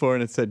disc in before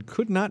and it said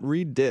could not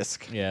read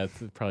disc. Yeah,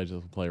 it's probably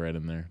just play right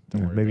in there.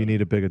 Don't worry Maybe you about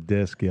need a bigger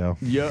disc, yo.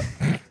 Yeah.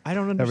 I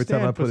don't understand. Every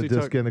time I put a Pussy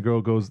disc Talk- in, the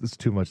girl goes, "This is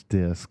too much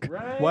disc." it.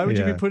 Right? Why would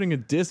you be Yeah. putting a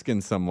disc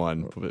in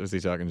someone? Was he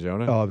talking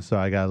Jonah? Oh, I'm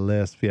sorry. I got a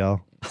lisp,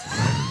 yo.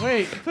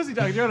 Wait, Pussy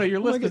Dog Jonah, your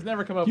list has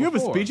never come up You have a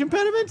before. speech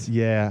impediment?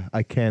 Yeah,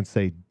 I can't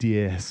say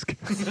disc.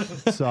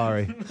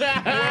 Sorry.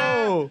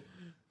 Whoa.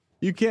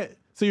 You can't.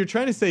 So you're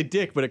trying to say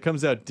dick, but it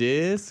comes out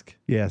disc?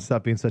 Yeah,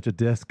 stop being such a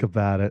disc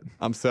about it.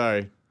 I'm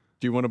sorry.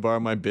 Do you want to borrow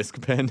my bisc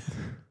pen?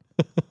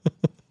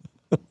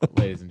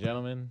 Ladies and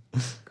gentlemen,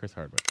 Chris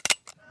Hardwick.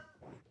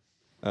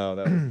 Oh,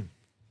 that was...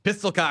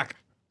 Pistol cock.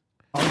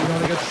 Oh,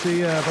 I got to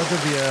see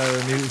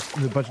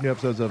a bunch of new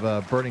episodes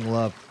of Burning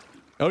Love.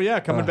 Oh, yeah,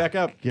 coming back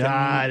up.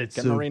 God, it's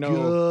so good.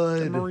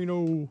 Ken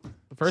Marino.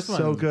 The first one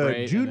So was good.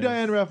 great, June and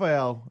Diane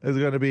Raphael is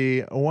going to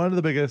be one of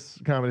the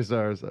biggest comedy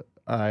stars,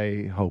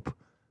 I hope,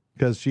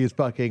 because she is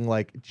fucking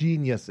like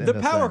genius in The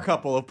this power thing.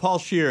 couple of Paul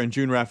Scheer and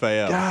June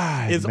Raphael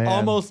God, is man.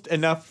 almost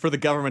enough for the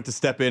government to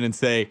step in and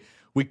say,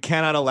 we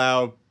cannot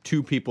allow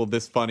two people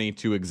this funny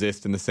to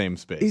exist in the same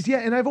space. Yeah,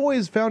 and I've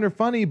always found her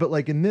funny, but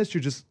like in this,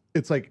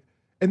 it's like,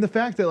 and the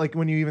fact that like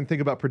when you even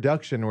think about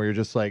production, where you're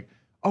just like,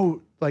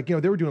 oh, like they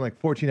were doing like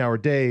 14-hour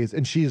days,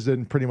 and she's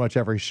in pretty much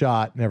every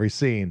shot and every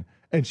scene,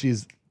 and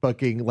she's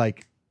fucking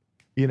like,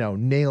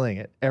 nailing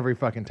it every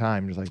fucking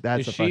time. Just like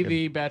that's Is a she fucking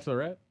the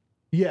Bachelorette?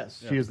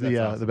 yes, she is the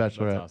That's awesome. the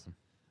Bachelorette, That's awesome.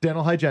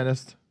 dental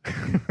hygienist.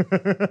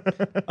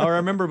 I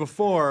remember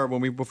before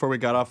we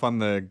got off on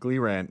the Glee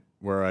rant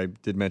where I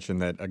did mention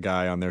that a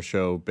guy on their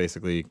show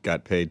basically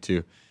got paid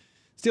to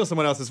steal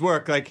someone else's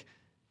work. Like,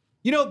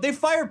 they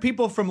fire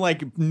people from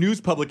like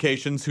news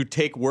publications who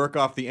take work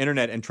off the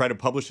internet and try to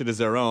publish it as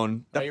their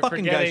own. That You're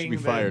fucking guy should be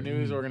forgetting that fired.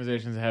 News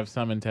organizations have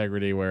some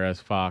integrity, whereas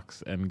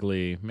Fox and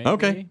Glee, maybe,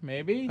 Okay.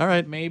 maybe, All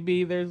right.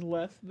 maybe there's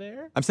less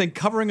there. I'm saying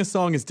covering a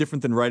song is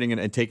different than writing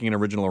and taking an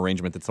original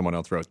arrangement that someone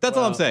else wrote. That's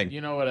all I'm Well, saying.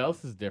 You know what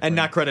else is different? And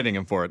not crediting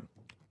him for it.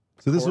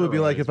 So this would be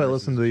like if I Corduroys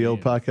listened to the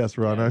old versus podcast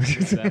we're on.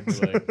 Yeah,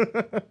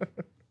 exactly.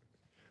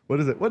 What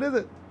is it? What is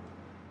it?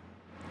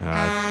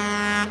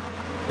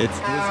 It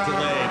was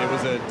delayed. It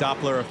was a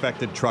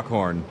Doppler-affected truck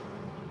horn.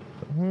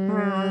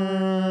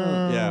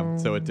 Yeah,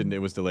 so it didn't. It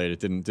was delayed. It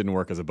didn't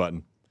work as a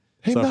button.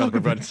 Hey, So I found the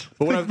Malcolm,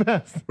 button. But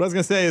what I was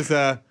gonna say is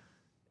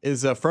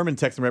Furman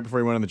texted me right before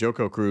he went on the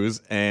Joko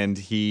cruise, and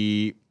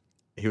he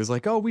was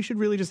like, "Oh, we should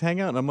really just hang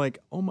out." And I'm like,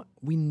 "Oh my,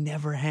 we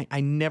never hang.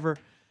 I never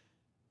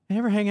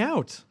hang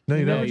out." No,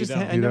 you No, don't. you just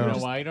don't. I You never know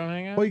just- why you don't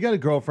hang out? Well, you got a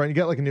girlfriend. You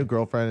got like a new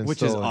girlfriend, and Which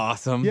still, is like-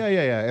 awesome. Yeah,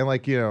 and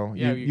like Yeah,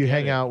 you you get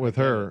hang it. out with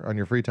You get her on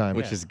your free time,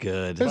 Which is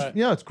good. But-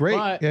 yeah, it's great.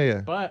 But,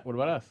 yeah. But what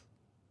about us?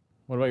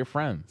 What about your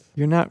friends?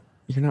 You're not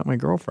my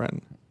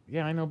girlfriend.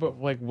 Yeah, I know,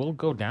 but like we'll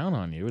go down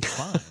on you. It's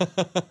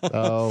fine.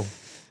 Oh,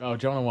 Oh,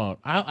 Jonah won't.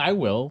 I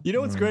will. You know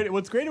what's great?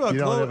 What's great about you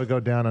don't Chloe? ever go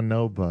down on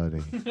nobody.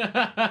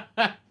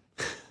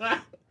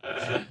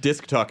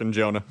 Disc talking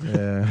Jonah.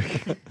 Yeah.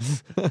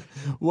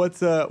 What's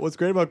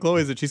great about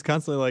Chloe is that she's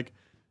constantly like,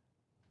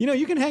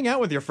 you can hang out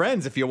with your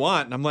friends if you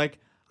want. And I'm like,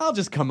 I'll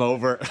just come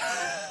over.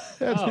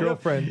 That's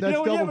girlfriend. That's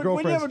when you double have a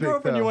girlfriend speak,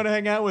 girlfriend you though. want to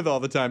hang out with all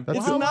the time. That's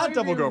It's how not long double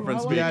have you- girlfriend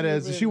how speak. Yeah, it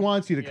is. She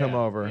wants you to come Yeah,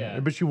 over, yeah.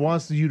 but she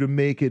wants you to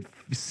make it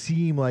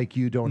seem like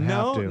you don't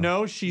have to.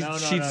 No, she's No,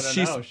 she's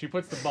no. She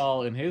puts the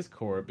ball in his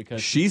court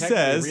because She technically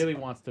says- really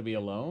wants to be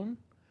alone,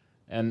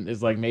 and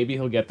is like maybe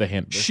he'll get the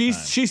hint. This she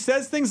time. she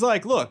says things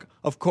like, "Look,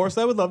 of course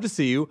I would love to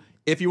see you.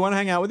 If you want to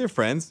hang out with your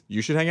friends,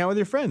 you should hang out with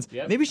your friends."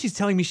 Yep. Maybe she's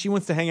telling me she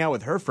wants to hang out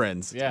with her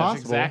friends. Yeah, that's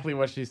possible. exactly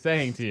what she's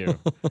saying to you.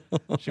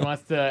 She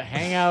wants to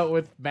hang out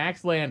with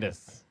Max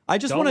Landis. I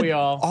just Don't want we to.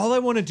 all? All I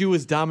want to do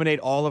is dominate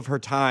all of her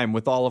time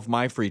with all of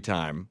my free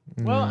time.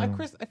 Well,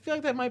 Chris, I feel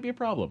like that might be a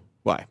problem.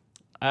 Why?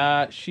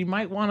 She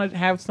might want to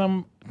have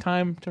some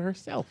time to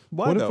herself.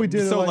 Why What if though? we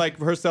did it so like-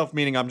 herself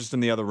meaning I'm just in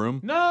the other room?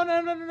 No.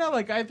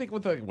 Like I think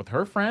with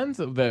her friends,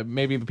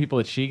 maybe the people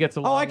that she gets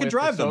along Oh, I can with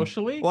drive them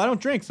socially. Well, I don't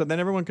drink, so then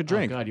everyone could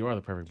drink. Oh God, you are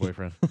the perfect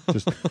boyfriend.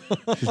 Just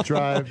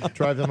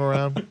drive them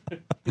around,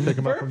 pick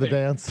them up from the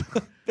dance.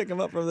 Pick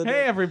them up from the.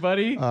 Hey,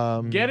 everybody,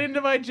 get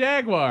into my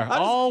Jaguar.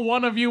 All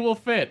one of you will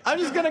fit. I'm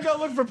just gonna go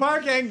look for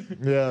parking.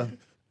 Yeah.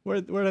 Where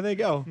do they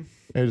go?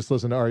 And just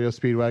listen to REO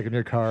Speedwagon in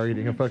your car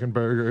eating a fucking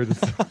burger.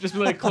 Just be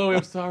like, Chloe,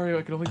 I'm sorry,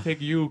 I can only take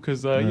you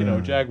because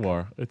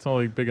Jaguar. It's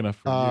only big enough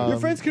for you. Your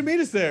friends can meet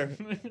us there.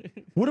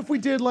 What if we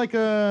did like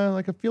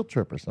a field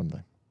trip or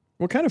something?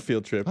 What kind of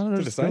field trip? I don't know.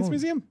 To the just science go-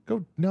 museum?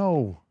 Go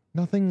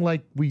nothing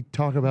like we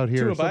talk about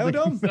here. To a Something-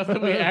 biodome? Stuff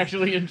that we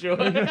actually enjoy.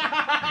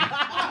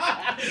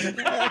 I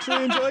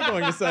actually enjoy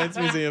going to science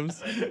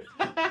museums.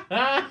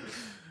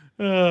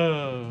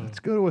 Let's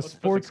go to a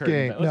sports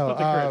game. Let's put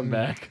the curtain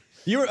back.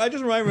 I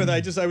just remember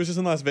that I was just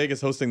in Las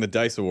Vegas hosting the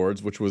Dice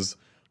Awards, which was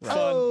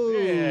fun.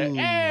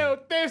 Ew,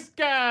 this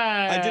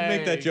guy. I did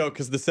make that joke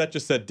because the set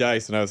just said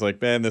Dice, and I was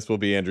like, man, this will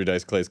be Andrew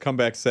Dice Clay's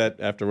comeback set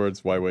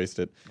afterwards. Why waste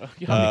it? How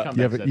many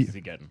comeback sets is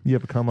he getting? You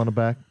have a cum on the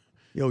back?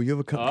 Yo, you have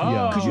a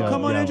Oh. Could you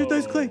come on Yeah. Andrew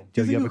Dice Clay?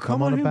 Do You have a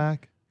cum on the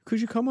back?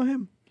 Could you come on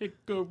him? Do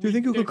you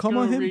think you could come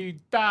on him?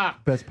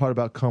 Best part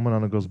about coming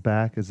on a girl's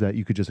back is that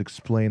you could just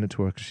explain it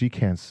to her because she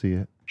can't see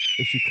it.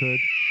 If she could,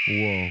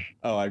 whoa.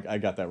 Oh, I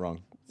got that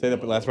wrong. Say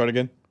that last part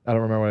again. I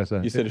don't remember what I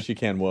said. You said if she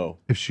can, whoa.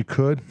 If she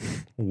could,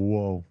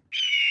 whoa.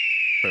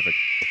 Perfect.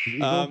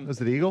 Is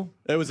it eagle?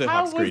 It was a How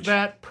hot was screech.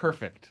 that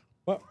perfect?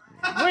 What?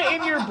 Where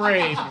in your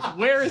brain?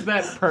 Where is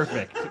that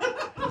perfect?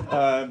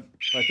 Right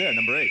there,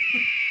 number 8.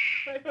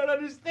 I don't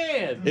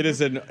understand. It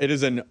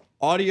is an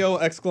audio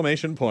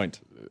exclamation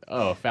point.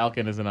 Oh,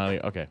 Falcon is an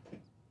audio. Okay.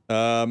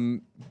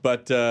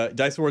 But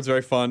Dice Awards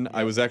very fun.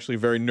 I was actually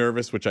very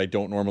nervous, which I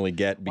don't normally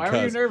get Why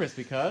were you nervous?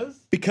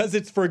 Because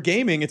it's for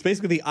gaming. It's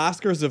basically the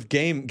Oscars of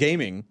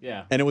gaming.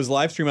 Yeah. And it was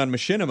live streamed on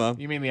Machinima.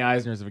 You mean the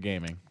Eisners of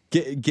gaming?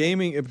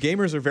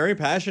 Gamers are very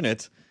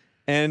passionate,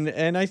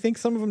 and I think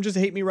some of them just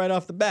hate me right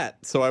off the bat.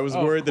 So I was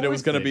worried that it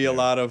was going to be a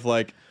lot of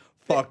like,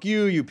 "Fuck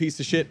you, you piece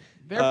of shit."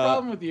 Their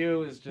problem with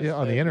you is just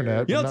on the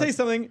internet. You know, I'll tell you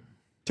something.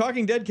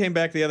 Talking Dead came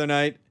back the other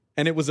night,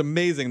 and it was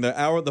amazing.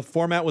 The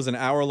format was an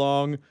hour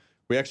long.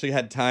 We actually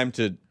had time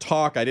to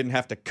talk. I didn't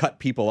have to cut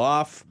people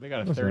off. They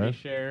got a 30 right.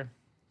 share.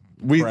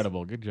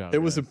 Incredible. Good job. It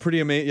was a pretty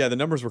amazing. Yeah, the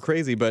numbers were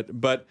crazy, but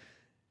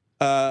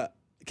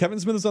Kevin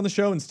Smith was on the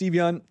show and Steve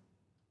Young,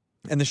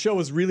 and the show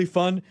was really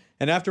fun.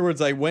 And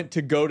afterwards, I went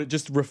to go to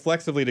just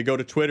reflexively to go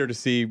to Twitter to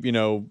see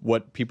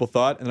what people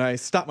thought, and I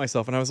stopped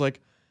myself and I was like,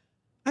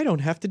 I don't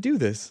have to do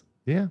this.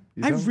 Yeah.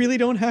 I really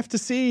don't have to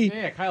see.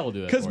 Yeah, Kyle will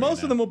do that. Because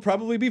most of them will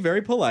probably be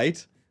very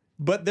polite,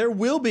 but there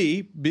will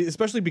be,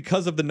 especially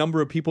because of the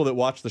number of people that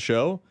watch the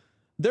show,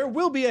 there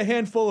will be a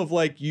handful of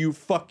like, you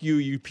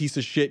piece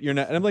of shit, you're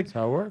not. And I'm like, That's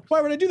how it works.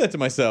 why would I do that to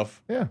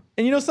myself? Yeah.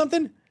 And you know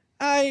something?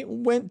 I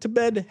went to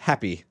bed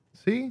happy.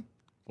 See?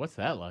 What's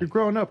that like? You're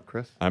growing up,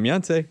 Chris. I'm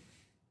Yancey.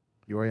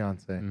 You are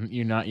Beyonce.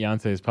 You're not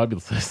Yancey's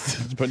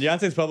publicist. But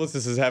Yancey's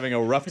publicist is having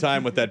a rough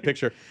time with that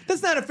picture.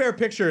 That's not a fair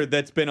picture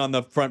that's been on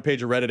the front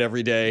page of Reddit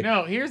every day.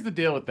 No, here's the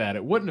deal with that.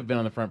 It wouldn't have been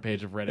on the front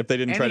page of Reddit If they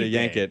didn't try to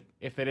yank it.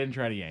 If they didn't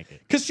try to yank it.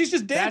 Because she's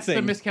just That's dancing.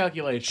 the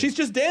miscalculation. She's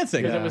just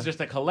dancing. Because it was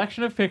just a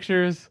collection of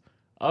pictures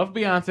of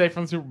Beyonce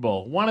from the Super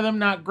Bowl. One of them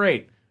not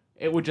great.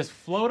 It would just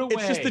float away.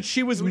 It's just that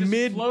she was It would just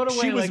mid. float away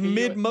She was like a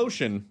mid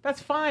motion.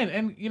 That's fine.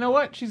 And you know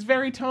what? She's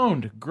very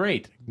toned.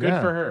 Great. Good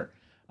Yeah. for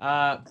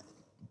her.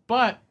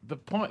 But the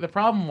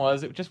problem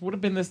was it just would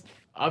have been this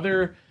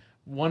other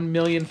 1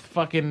 million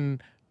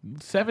fucking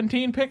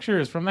 17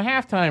 pictures from the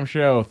halftime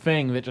show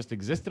thing that just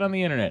existed on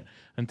the internet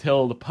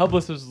until the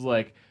publicist was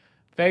like,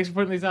 thanks for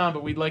putting these on,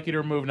 but we'd like you to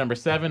remove number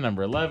 7,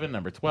 number 11,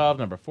 number 12,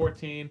 number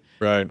 14.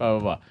 Right. Blah, blah,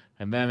 blah.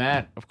 And then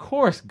that, of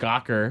course,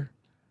 Gawker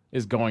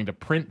is going to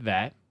print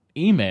that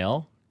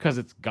email because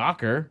it's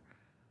Gawker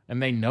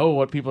and they know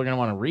what people are going to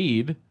want to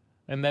read.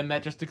 And then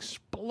that just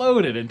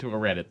exploded into a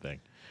Reddit thing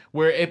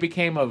where it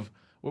became a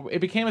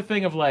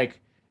thing of like,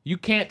 you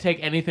can't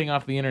take anything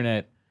off the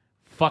internet.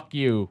 Fuck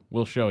you.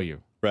 We'll show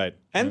you. Right.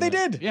 And they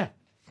did. Yeah.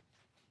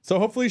 So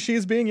hopefully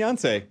she's being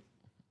Yancey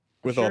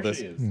with Sure all this.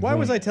 she is. Why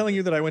was I telling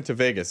you that I went to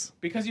Vegas?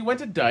 Because you went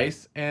to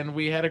Dice and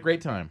we had a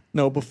great time.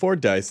 No, before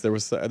Dice, there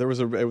was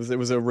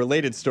a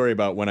related story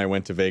about when I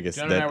went to Vegas.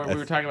 John and I, we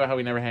were talking about how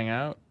we never hang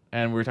out,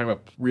 and we were talking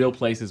about real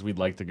places we'd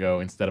like to go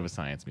instead of a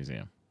science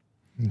museum.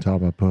 Talk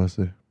about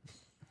pussy.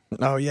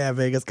 Oh yeah,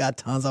 Vegas got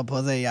tons of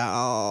pussy,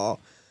 y'all.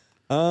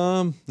 I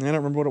don't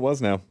remember what it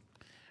was now.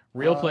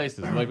 Real places.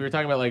 Like we were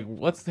talking about, like,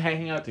 let's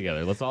hang out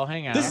together. Let's all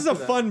hang out. This is a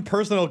fun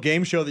personal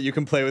game show that you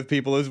can play with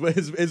people.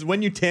 Is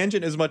when you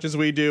tangent as much as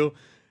we do,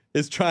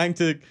 is trying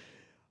to.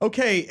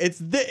 Okay,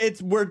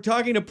 we're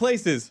talking to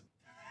places.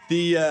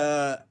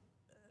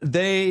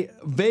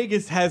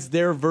 Vegas has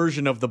their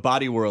version of the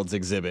Body Worlds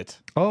exhibit,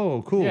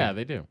 Oh, cool. Yeah,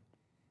 they do.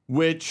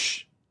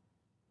 which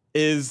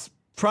is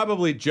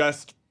probably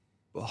just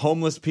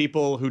homeless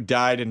people who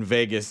died in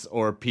Vegas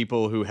or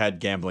people who had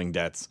gambling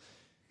debts.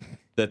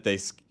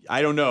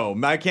 I don't know.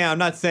 I'm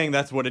not saying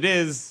that's what it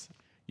is.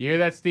 You hear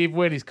that, Steve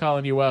Wynn? He's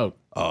calling you out.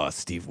 Oh,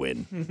 Steve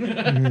Wynn.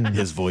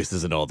 His voice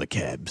is in all the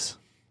cabs.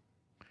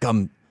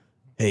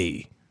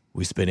 Hey,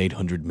 we spent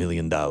 $800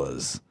 million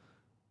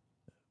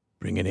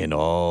bringing in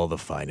all the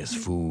finest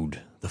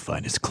food, the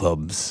finest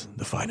clubs,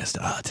 the finest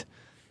art.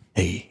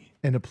 Hey.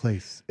 In a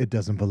place it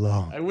doesn't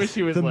belong. I wish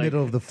he was the like,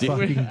 middle of the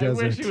fucking I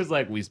desert. wish he was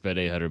like, we spent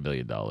 $800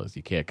 million.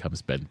 You can't come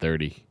spend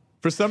 30.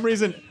 For some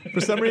reason,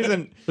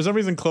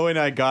 Chloe and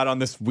I got on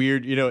this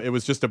weird. It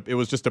was just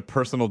a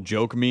personal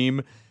joke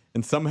meme,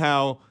 and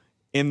somehow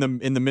in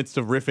the midst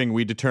of riffing,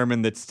 we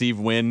determined that Steve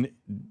Wynn,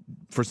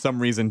 for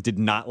some reason, did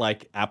not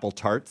like apple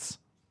tarts,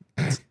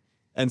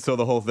 and so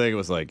the whole thing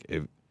was like,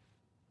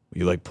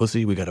 You like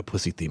pussy? We got a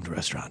pussy-themed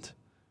restaurant.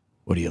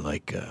 What do you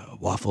like?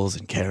 Waffles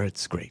and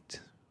carrots?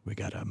 Great. We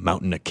got a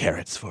mountain of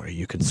carrots for you.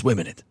 You can swim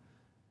in it.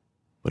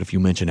 But if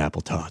you mention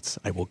apple tarts,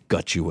 I will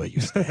gut you where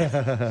you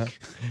stand.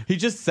 He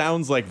just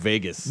sounds like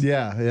Vegas.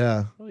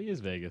 Yeah. Well, he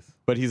is Vegas.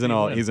 But he's in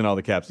all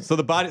the caps. So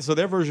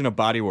their version of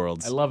Body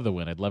Worlds. I love the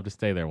Wynn. I'd love to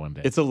stay there one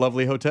day. It's a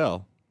lovely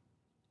hotel.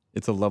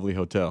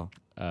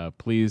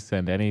 Please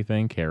send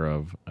anything care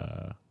of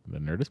the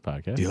Nerdist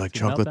Podcast. Do you like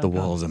chocolate? The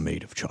walls are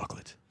made of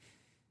chocolate.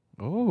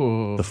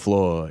 Oh. The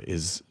floor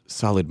is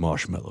solid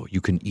marshmallow.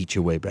 You can eat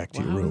your way back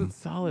to your room. It's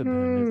solid.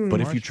 Then?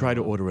 But if you try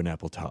to order an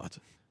apple tart,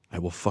 I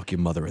will fuck your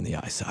mother in the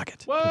eye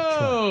socket.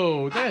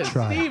 Whoa, that's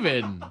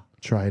Steven.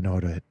 Try and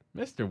order it.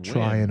 Mr. Wynn.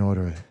 Try and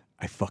order it.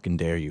 I fucking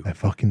dare you. I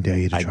fucking dare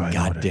you to try and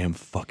order it. goddamn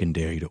fucking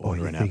dare you to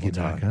order an apple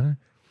tart.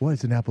 What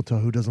is an apple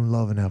tart? Who doesn't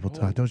love an apple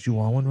tart? Don't you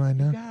want one right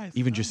now?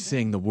 Even just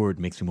saying the word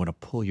makes me want to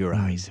pull your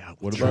eyes out.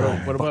 What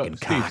about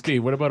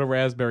Steve? What about a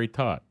raspberry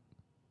tart?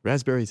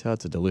 Raspberry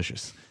tarts are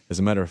delicious. As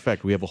a matter of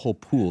fact, we have a whole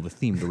pool that's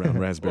themed around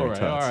raspberry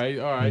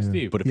tarts. All right,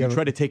 Steve. But if you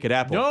try to take it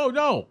apple,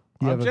 no.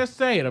 I'm just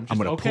saying. I'm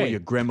going to pull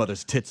your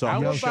grandmother's tits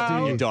off and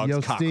shove in your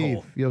dog's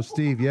cockhole.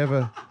 Steve, you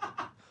ever...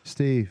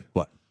 Steve.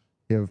 What?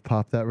 You ever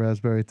pop that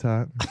raspberry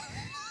tart?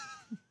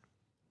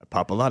 I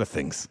pop a lot of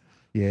things.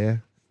 Yeah.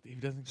 Steve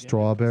doesn't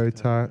strawberry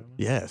tart?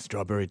 Yeah,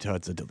 strawberry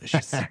tarts are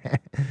delicious.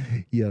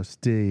 Yo,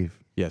 Steve.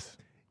 Yes.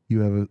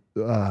 You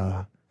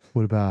ever...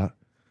 what about...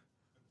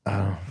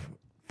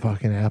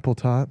 fucking apple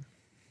tart?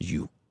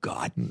 You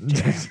goddamn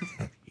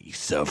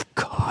piece of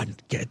con.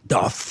 Get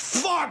the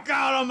fuck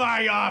out of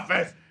my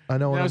office! I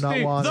know when I'm not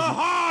wanted. The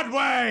hard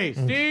way!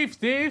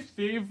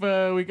 Steve,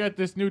 we got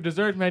this new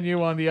dessert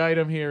menu on the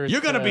item here. You're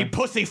gonna be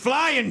pussy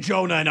flying,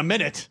 Jonah, in a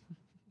minute.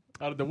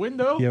 Out of the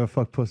window? You ever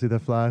fuck pussy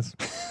that flies?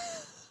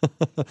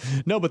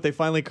 No, but they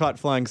finally caught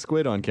flying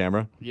squid on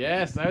camera.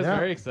 Yes, I was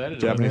very excited.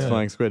 Japanese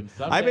flying squid.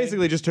 Someday. I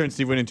basically just turned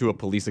Steve Wynn into a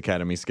Police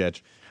Academy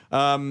sketch.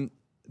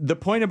 The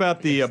point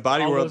about the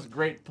Body all Worlds, those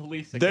great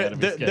Police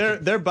Academy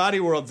sketches. their Body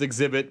Worlds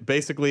exhibit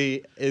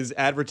basically is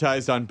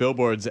advertised on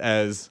billboards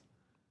as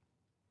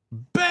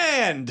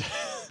banned.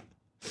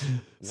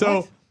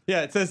 So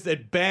yeah, it says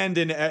it banned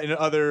in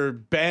other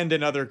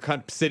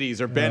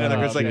cities or banned in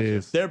other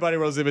countries. Like their Body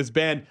Worlds is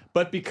banned,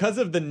 but because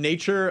of the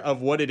nature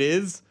of what it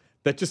is,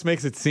 that just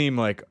makes it seem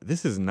like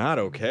this is not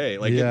okay.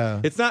 Like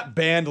it's not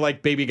banned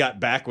like Baby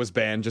Got Back was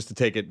banned, just to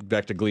take it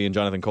back to Glee and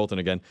Jonathan Colton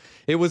again.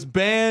 It was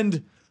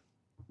banned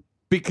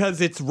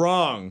because it's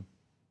wrong.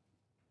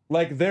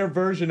 Like their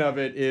version of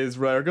it is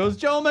where goes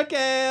Joel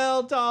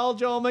McHale, tall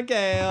Joel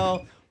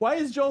McHale. Why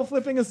is Joel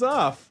flipping us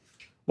off?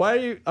 Why are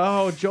you?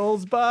 Oh,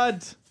 Joel's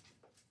butt.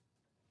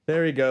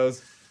 There he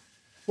goes.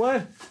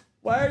 What?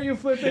 Why are you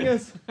flipping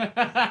us?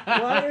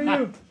 Why are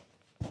you?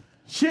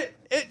 Shit!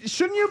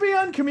 Shouldn't you be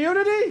on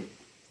Community?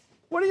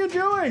 What are you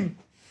doing?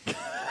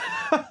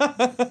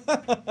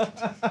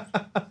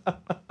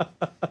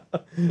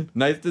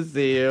 Nice to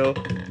see you.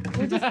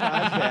 We're just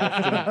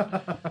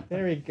podcasting.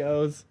 There he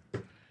goes.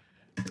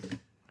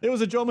 It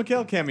was a Joel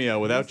McHale cameo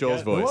without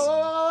Joel's voice.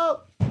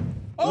 Whoa.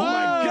 Oh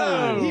my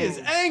God! He is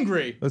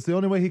angry. That's the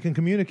only way he can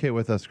communicate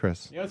with us,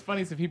 Chris. You know what's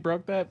funny is if he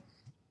broke that,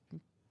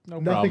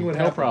 Nothing would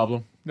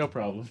happen. No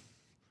problem.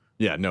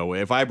 Yeah, no.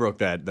 If I broke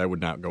that, that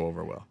would not go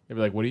over well. They'd be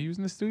like, "What are you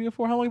using the studio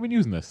for? How long have you been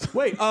using this?"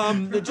 Wait,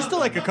 just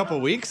like a couple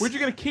weeks. Where'd you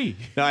get a key?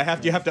 No,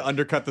 you have to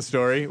undercut the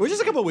story. We're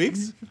just a couple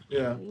weeks.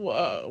 Yeah.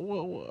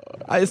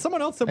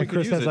 Someone else said we And could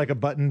Chris use has it. like a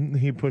button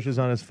he pushes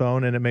on his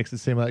phone, and it makes it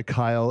seem like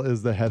Kyle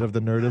is the head of the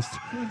Nerdist.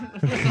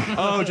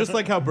 Oh, just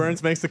like how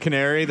Burns makes the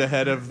canary the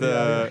head of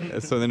the.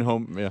 So then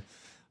home,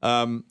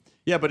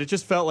 yeah, but it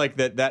just felt like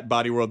that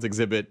Body Worlds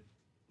exhibit,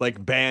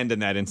 like banned in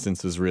that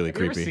instance, was really Have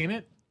creepy. you ever seen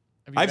it?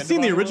 I've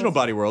seen the original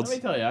Body Worlds. Let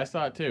me tell you, I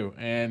saw it too,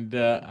 and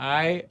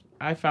I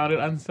found it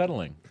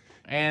unsettling.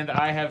 And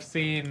I have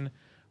seen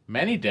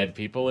many dead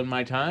people in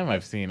my time.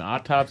 I've seen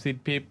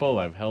autopsied people.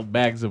 I've held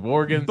bags of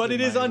organs. But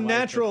it is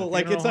unnatural.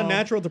 Like it's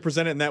unnatural to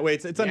present it in that way.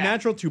 It's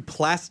unnatural to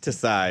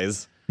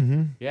plasticize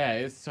Yeah,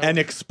 it's so. and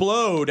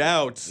explode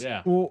out.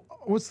 Yeah. Well,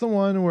 what's the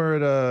one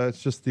where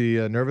it's just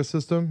the nervous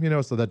system? You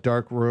know, so that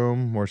dark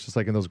room where it's just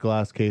like in those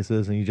glass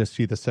cases, and you just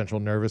see the central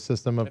nervous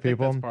system of I think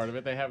people. that's part of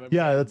it. They have it.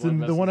 Yeah, that's blood in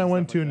the vessels one I and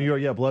went stuff to like in New that.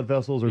 York. Yeah, blood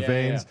vessels or Yeah,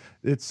 veins.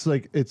 It's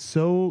like it's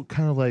so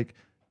kind of like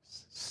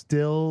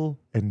still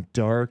and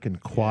dark and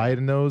quiet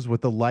in those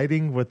with the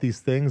lighting with these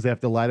things. They have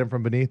to light them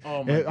from beneath.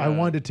 Oh my I God.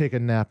 wanted to take a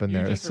nap in You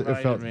there. just It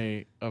reminded felt.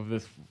 me of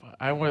this.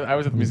 I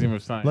was at the Museum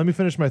of Science. Let me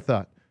finish my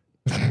thought.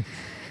 Wasn't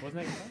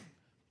that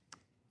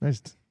your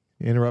thought?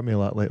 You interrupt me a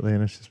lot lately,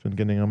 and it's just been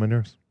getting on my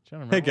nerves.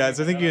 Hey guys,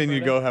 I think you need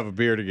to go have a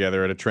beer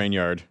together at a train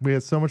yard. We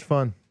had so much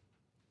fun.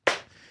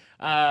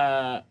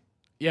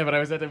 Yeah, but I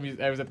was at the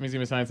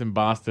Museum of Science in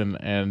Boston,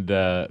 and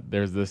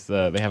there's this.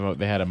 They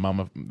had a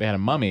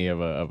mummy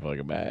of like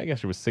I guess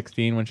she was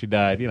 16 when she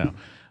died. You know,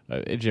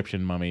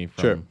 Egyptian mummy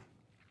from. Sure.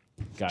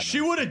 God She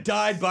knows. would have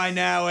died by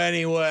now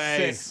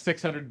anyway.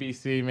 600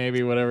 BC,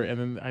 maybe, whatever. And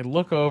then I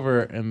look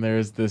over, and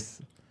there's this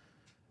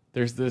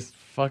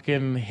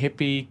fucking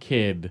hippie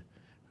kid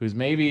who's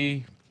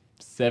maybe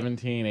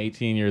 17,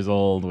 18 years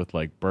old with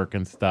like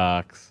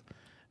Birkenstocks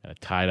and a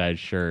tie-dyed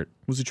shirt.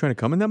 Was he trying to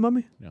come in that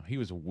mummy? No, he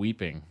was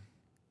weeping,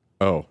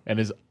 Oh. and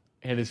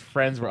his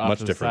friends were off Much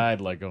to the different.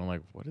 side, like going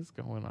like, "What is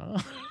going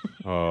on?"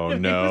 Oh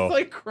and no. he was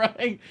like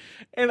crying,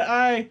 and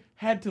I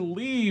had to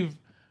leave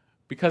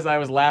because I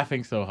was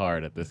laughing so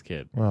hard at this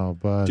kid. Oh,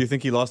 but Do you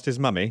think he lost his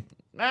mummy?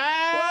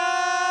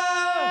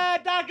 Ah,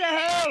 Doctor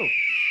Who.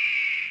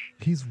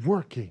 he's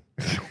working.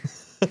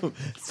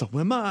 So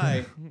am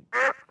I.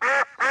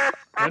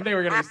 One day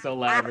we're gonna be so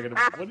loud. We're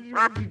gonna. What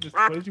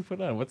did you put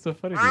on? What's so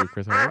funny to you,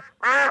 Chris Hardwick?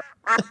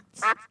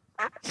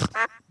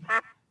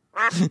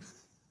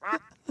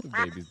 The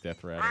baby's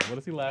death rattle. What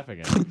is he laughing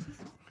at?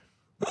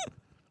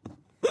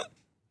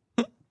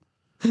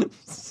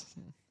 It's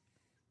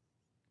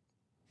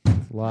a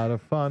lot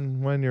of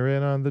fun when you're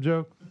in on the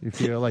joke. You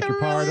feel like you're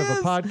part of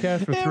a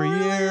podcast for 3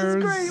 years.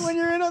 It's great when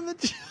you're in on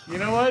the. You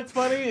know what's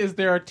funny is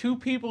there are two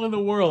people in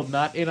the world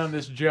not in on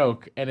this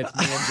joke, and it's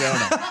me and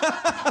Jonah.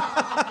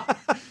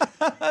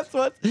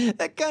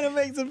 That kind of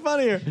makes it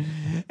funnier.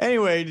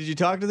 Anyway, did you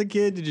talk to the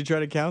kid? Did you try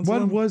to counsel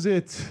What him? was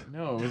it?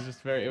 No, it was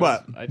just very.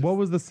 What? What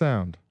was the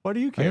sound? What do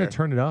you I'm care? going to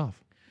turn it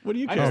off. What do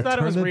you I care? just thought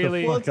it was turn it the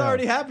really. Well, fuck it's up.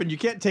 already happened. You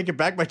can't take it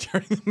back by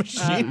turning the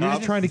machine You're off.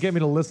 just trying to get me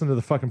to listen to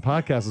the fucking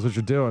podcast is what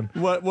you're doing.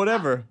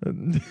 Whatever.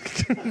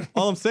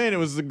 All I'm saying, it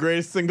was the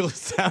greatest single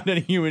sound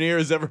any human ear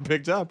has ever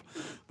picked up.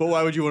 But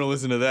why would you want to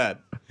listen to that?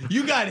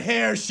 You got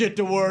hair shit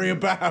to worry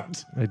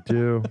about. I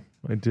do.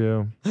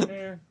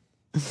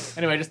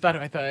 Anyway,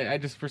 I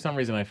just for some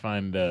reason I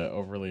find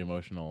overly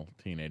emotional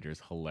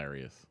teenagers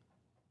hilarious.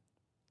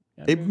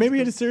 Yeah, Maybe you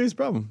had a serious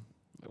problem.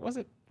 was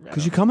it?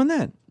 Because you come in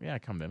that. Yeah, I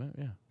come in it.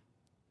 Yeah,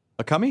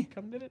 A cummy?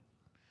 come did it.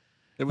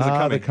 It was a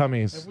cummy. The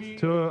cummies. Have we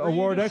To agreed?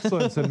 award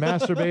excellence in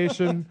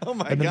masturbation Oh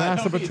my and the God.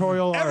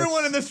 masturbatorial arts.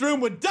 Everyone in this room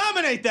would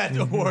dominate that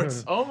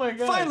awards. Oh my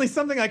god! Finally,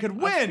 something I could I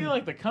win. feel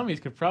like the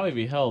Cummies could probably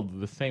be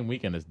held the same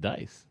weekend as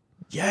Dice.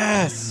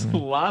 Yes. A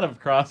lot of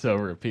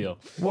crossover appeal.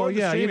 Well, Or the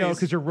yeah, you know, Streamies.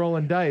 because you're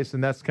rolling dice,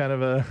 and that's kind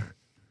of a...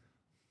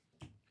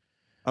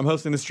 I'm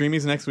hosting the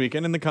Streamies next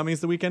weekend, and the Cummies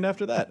the weekend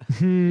after that.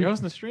 You're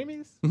hosting the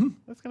Streamies? Mm-hmm.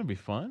 That's gonna be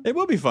fun. It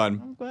will be fun.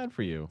 I'm glad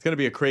for you. It's gonna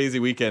be a crazy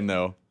weekend,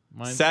 though.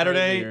 Mine's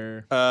Saturday,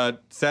 crazier.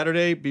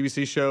 Saturday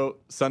BBC show.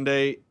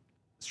 Sunday,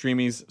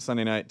 Streamies.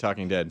 Sunday night,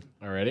 Talking Dead.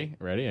 Ready?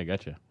 I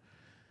got you.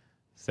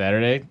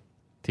 Saturday,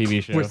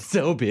 TV show. We're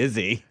so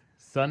busy.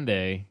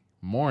 Sunday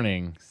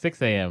morning,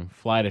 6 a.m.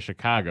 Fly to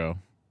Chicago.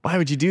 Why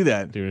would you do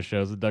that? Do the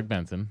shows with Doug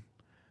Benson.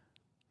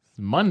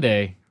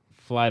 Monday,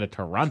 fly to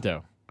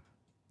Toronto.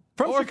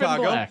 From Orphan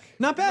Chicago. Black.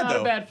 Not bad Not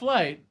though. a bad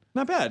flight,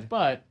 Not bad.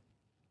 but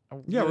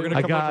Yeah, we're gonna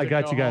I come got, up I with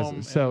got you go guys.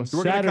 home So and-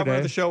 We're gonna cover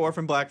Saturday, the show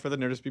Orphan Black for the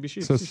Nerdist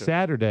BBC. so show.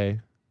 Saturday,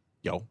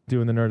 Yo.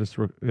 doing the Nerdist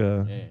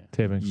Yeah.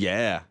 taping.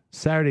 Yeah.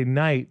 Saturday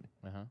night,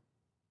 Uh-huh.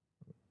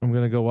 I'm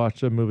gonna go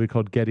watch a movie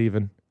called Get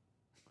Even.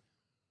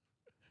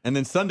 And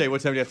then Sunday,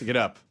 what time do you have to get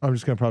up? I'm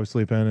just gonna probably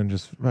sleep in and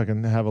just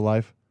fucking have a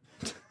life.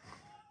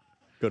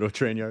 Go to a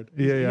train yard.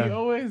 Yeah, He yeah.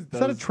 always It's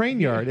not a does-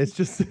 train yard. It's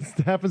just it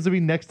happens to be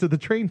next to the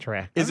train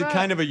track. Is it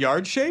kind of a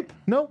yard shape?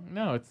 No,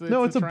 No, it's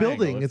no, a it's a triangle.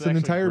 building. It's an actually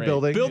entire great.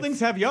 building. Buildings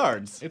have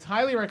yards. It's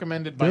highly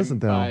recommended by. Doesn't,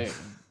 though. by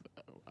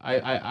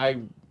I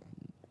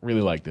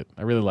really liked it.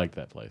 I really liked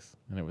that place,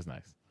 and it was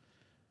nice.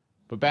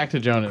 But back to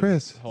Jonah's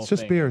Chris, whole it's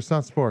just thing. beer. It's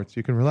not sports.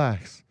 You can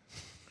relax.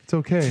 It's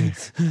okay.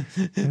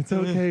 It's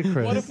okay,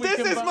 Chris. What if we This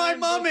is my combine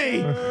mummy.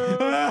 the two?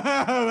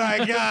 Oh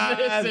my god.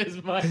 This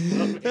is my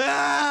mummy.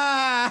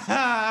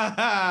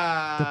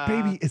 The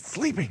baby is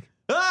sleeping.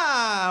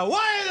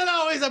 Why is it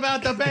always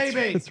about the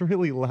baby? It's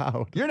really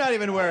loud. You're not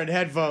even wearing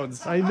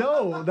headphones. I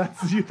know. That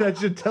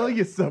should tell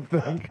you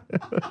something.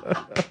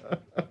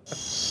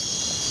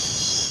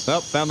 Oh,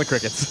 found the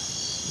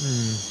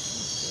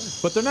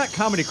crickets. But they're not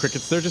comedy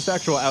crickets. They're just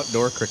actual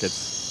outdoor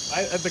crickets.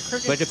 The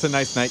cricket. Like it's a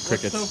nice night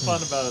crickets. What's so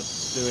fun about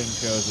doing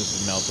shows at the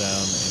Meltdown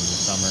in the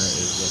summer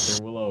is that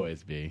there will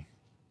always be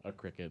a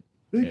cricket.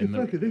 They in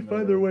the- they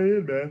find their way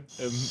in, man.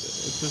 And it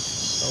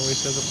just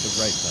always shows up at the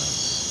right time.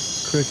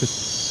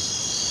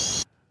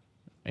 Crickets.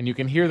 And you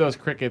can hear those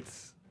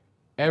crickets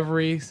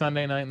every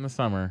Sunday night in the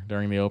summer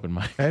during the open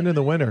mic. And in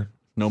the winter.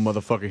 No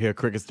motherfucker hear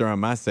crickets during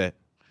my set.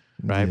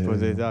 Right? Yeah.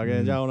 Pussy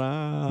talking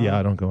Jonah. Yeah,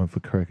 I don't go in for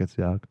crickets,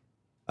 yeah.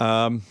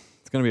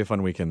 It's going to be a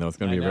fun weekend, though. It's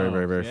going to be a very,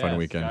 very, very fun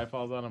weekend.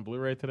 Skyfall's out on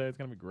Blu-ray today. It's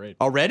going to be great.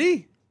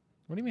 Already?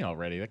 What do you mean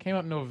already? That came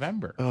out in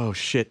November. Oh,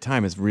 shit.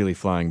 Time is really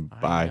flying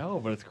by. I know,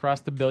 but it's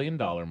crossed the $1 billion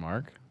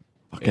mark.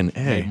 Fucking It's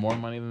A. made more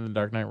money than The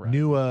Dark Knight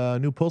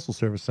Rises. New Postal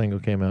Service single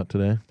came out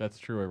today. That's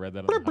true. I read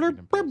that on the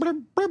Huffington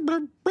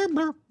Post.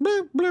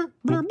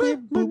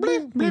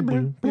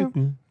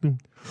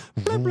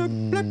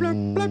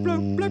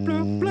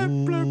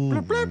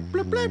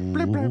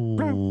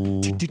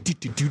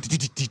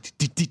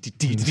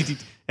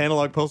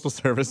 Analog Postal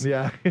Service.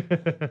 Yeah.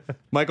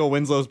 Michael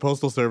Winslow's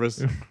Postal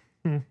Service.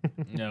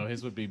 No,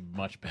 his would be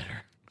much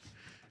better.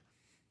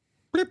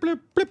 Blip, blip,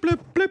 blip,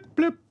 blip, blip,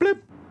 blip,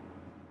 blip.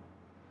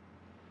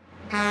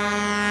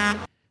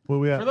 Where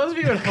we at? For those of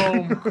you at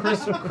home,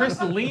 Chris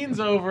leans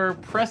over,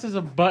 presses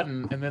a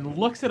button, and then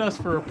looks at us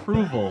for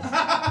approval,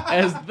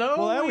 as though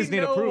Well, I always we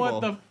need know approval.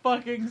 what the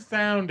fucking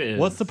sound is.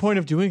 What's the point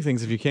of doing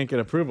things if you can't get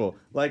approval?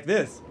 Like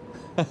this.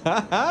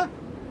 Huh?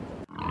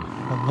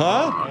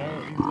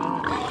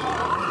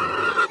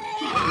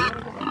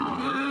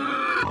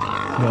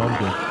 No, I'm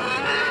good.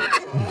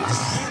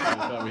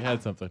 I thought we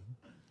had something.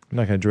 I'm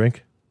not gonna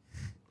drink.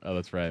 Oh,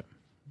 that's right.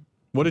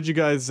 What did you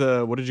guys I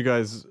have a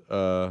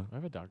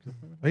doctor's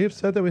appointment. Are you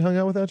upset that we hung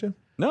out without you?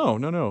 No.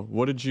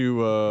 What did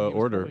you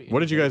order? probably What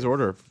did you guys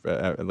order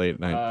late at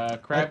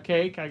night? Crab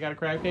cake. I got a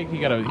crab cake.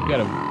 You got a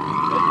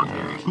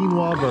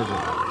Quinoa burger.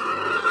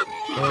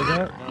 What was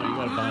that? No, you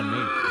got a banh mi.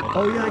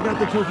 Oh yeah, I got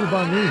the tofu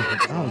banh mi.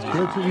 That was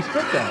good too. We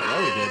split that. Oh,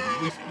 we did.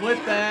 We split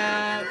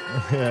that.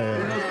 Who Yeah,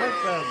 knows what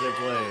sounds they're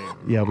playing?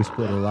 yeah, we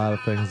split a lot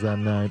of things that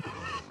night.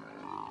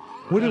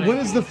 What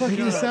is the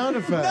fucking sound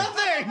effect?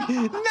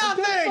 Nothing.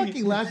 Don't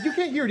fucking laugh. You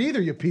can't hear it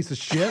either, you piece of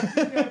shit.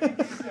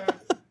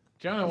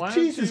 Jonah, why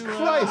Jesus don't you,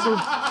 Christ.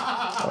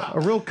 A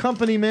real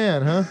company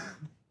man, huh?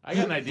 I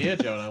got an idea,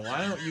 Jonah.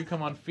 Why don't you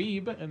come on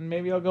Phoebe and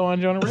maybe I'll go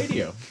on Jonah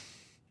Radio?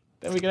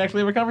 Then we can actually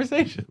have a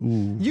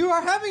conversation. You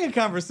are having a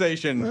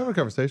conversation We have a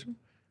conversation.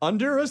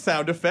 under a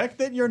sound effect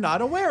that you're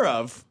not aware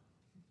of.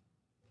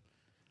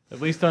 At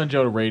least on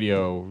Jonah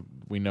Radio,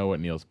 we know what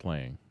Neil's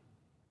playing.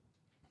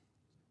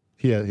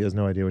 He has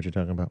no idea what you're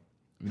talking about.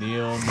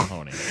 Neil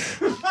Mahoney.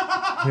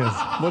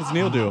 What does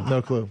Neil do?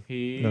 No clue.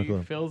 He No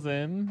clue. fills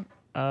in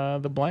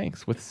the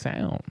blanks with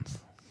sounds.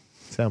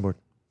 Soundboard.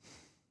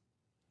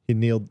 He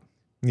kneels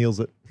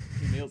it.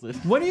 He nails it.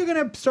 When are you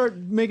going to start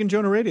making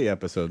Jonah Radio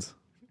episodes?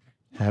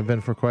 Have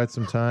been for quite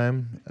some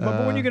time.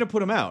 But when are you going to put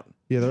them out?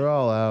 Yeah, they're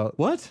all out.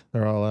 What?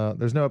 They're all out.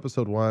 There's no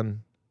episode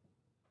 1.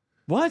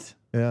 What?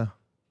 Yeah.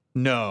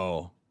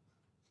 No.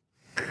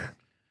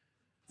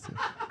 It's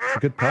a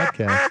good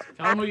podcast.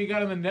 Tell him who you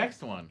got in the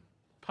next one.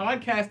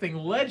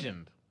 Podcasting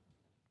legend.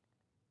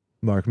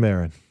 Mark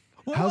Maron.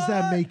 How's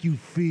that make you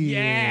feel?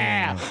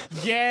 Yeah.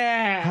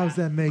 Yeah. How's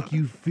that make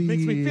you feel?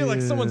 Makes me feel like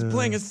someone's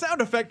playing a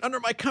sound effect under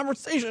my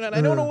conversation and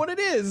I don't know what it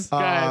is.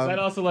 Guys, I'd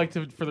also like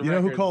to, for the You know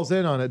record. who calls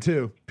in on it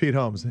too? Pete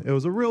Holmes. It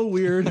was a real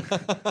weird,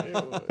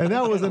 and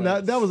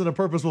that wasn't a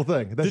purposeful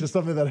thing. That's just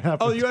something that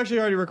happened. Oh, you actually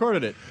already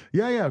recorded it?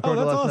 Yeah, yeah. Oh,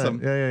 that's last awesome.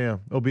 Night. Yeah.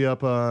 It'll be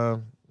up.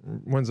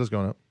 When's this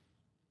going up?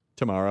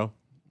 Tomorrow.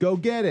 Go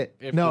get it.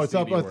 If No, the it's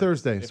up CD on works.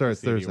 Thursday. If Sorry, the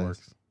it's CD Thursday.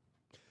 works.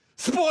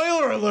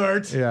 Spoiler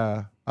alert!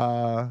 Yeah.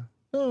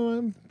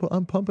 No,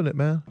 I'm pumping it,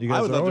 man. You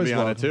I would are love to always be on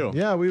it, welcome. too.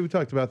 Yeah, we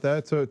talked about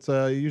that. So it's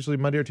usually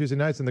Monday or Tuesday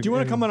nights. Do Do you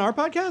want to come on our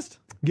podcast?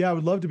 Yeah, I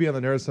would love to be on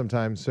the Nerds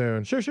sometime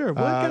soon. Sure. We'll get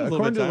a little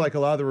according bit to of time. like a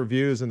lot of the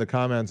reviews and the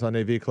comments on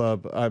AV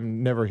Club,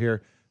 I'm never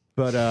here.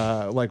 But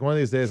like one of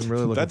these days, I'm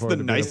really looking That's forward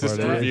the to being a nicest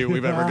part of it. review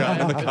we've ever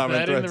gotten in the Is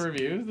comment that in the threads.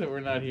 reviews that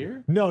we're not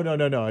here? No.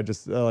 I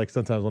just like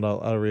sometimes when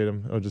I'll read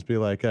them, it'll just be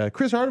like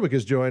Chris Hardwick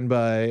is joined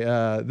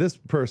by this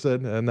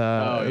person, and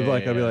Oh, yeah,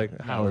 like I'll be yeah.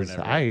 like, No,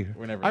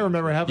 we're never I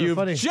remember having You've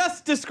funny.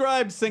 just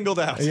described Singled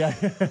Out. Yeah.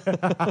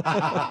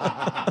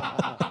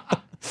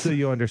 So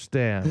you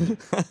understand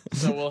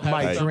So we'll have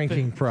my something-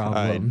 drinking I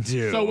problem.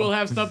 do. So we'll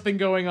have something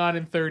going on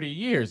in 30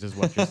 years, is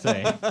what you're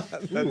saying.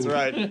 That's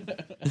right.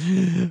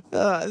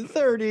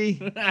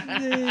 30.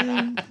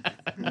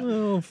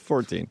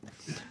 14.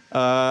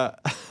 All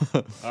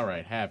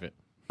right, have it.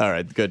 All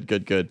right.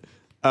 Good.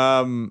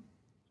 Apple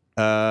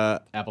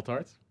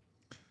tarts?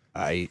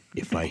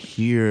 If I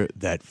hear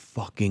that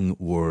fucking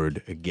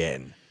word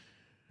again,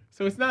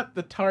 So it's not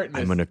the tartness.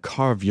 I'm gonna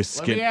carve your Let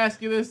skin. me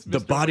ask you this, The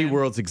Mr. Body Wynn.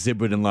 Worlds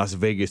exhibit in Las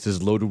Vegas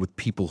is loaded with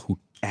people who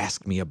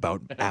ask me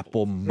about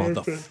Apple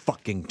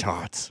motherfucking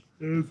tarts.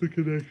 That's a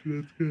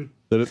connection.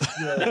 That's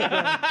good.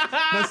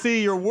 Now,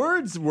 see, your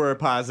words were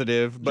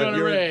positive, but Jonah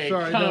your Ray,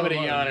 Sorry, comedy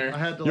no, honor. I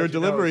had to your let you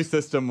know. delivery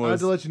system I had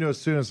was to let you know as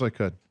soon as I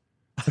could.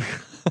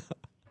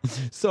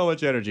 so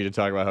much energy to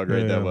talk about how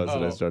great Yeah. that was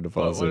that I started to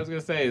fall What I was asleep. going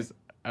to say is,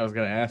 I was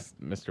going to ask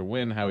Mr.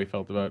 Wynn how he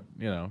felt about,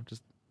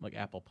 just like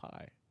apple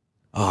pie.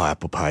 Oh,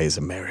 apple pie is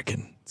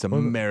American. It's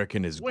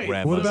American as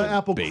grandma's what about old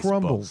apple baseball.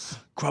 crumbles?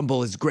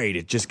 Crumble is great.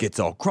 It just gets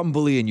all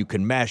crumbly, and you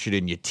can mash it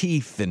in your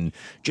teeth and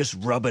just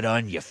rub it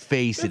on your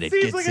face, and it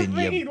seems gets like a in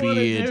thing your he'd want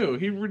to beard. do.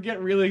 He would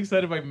get really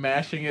excited by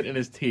mashing it in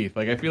his teeth.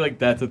 Like I feel like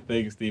that's a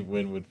thing Steve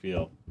Wynn would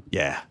feel.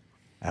 Yeah,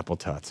 apple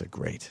tots are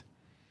great.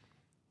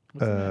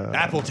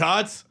 Apple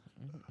tots?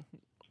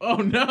 Oh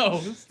no,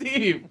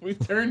 Steve, we've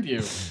turned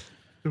you.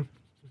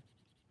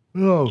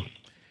 Oh.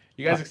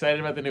 You guys excited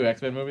about the new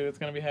X-Men movie that's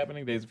going to be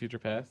happening, Days of Future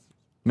Past?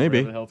 Maybe.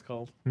 Whatever the hell it's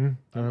called. I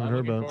haven't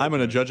heard about it. I'm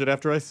going to judge it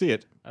after I see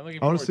it. I'm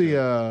looking I want to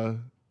forward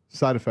see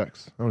Side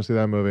Effects. I want to see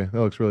that movie. That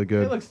looks really it.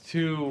 good. It looks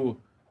too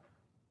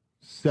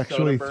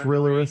Sexually Soderbergh-y.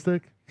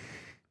 thrilleristic.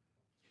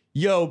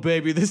 Yo,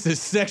 baby, this is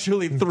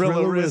sexually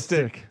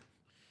thrilleristic.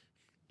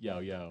 yo.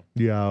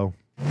 Yo.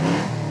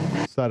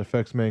 Side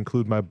effects may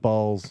include my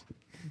balls.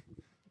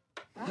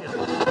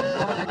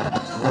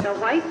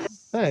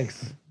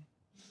 Thanks.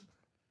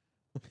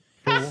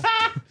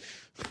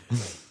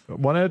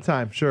 One at a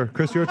time. Sure.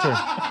 Chris, your turn.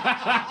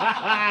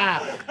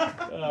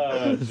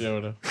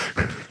 Jonah.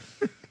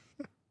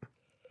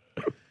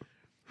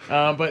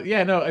 But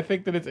yeah, no, I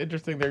think that it's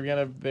interesting.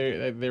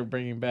 They're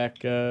bringing back.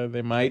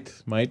 They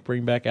might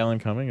bring back Alan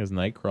Cumming as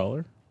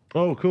Nightcrawler,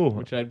 Oh, cool.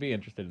 which I'd be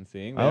interested in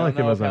seeing. I like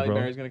don't him know as if Halle Nightcrawler.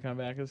 Berry's going to come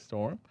back as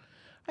Storm.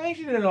 I think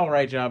she did an all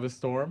right job as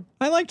Storm.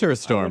 I liked her as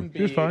I Storm. wouldn't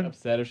She was be fine.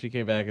 upset if she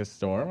came back as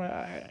Storm.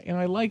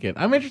 I like it.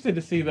 I'm interested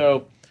to see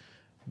though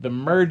the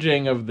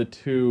merging of the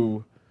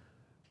two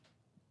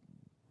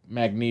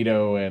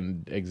Magneto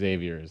and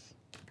Xavier's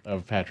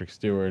of Patrick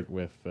Stewart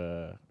with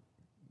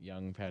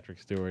young Patrick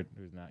Stewart,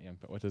 who's not young.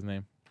 But what's his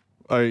name?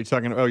 Are you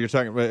talking? Oh, you're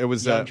talking. It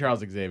was Young Charles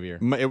Xavier.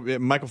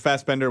 Michael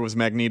Fassbender was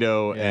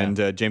Magneto Yeah.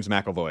 and James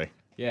McAvoy.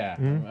 Yeah,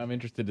 I'm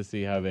interested to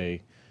see how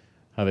they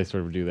sort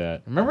of do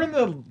that.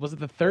 Remember was it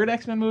the third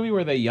X-Men movie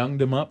where they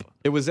younged him up?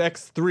 It was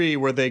X3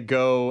 where they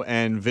go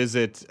and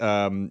visit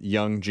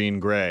young Jean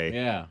Grey.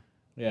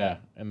 Yeah,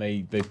 and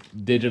they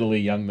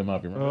digitally younged them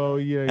up. You remember? Oh,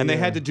 yeah. And they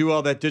had to do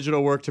all that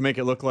digital work to make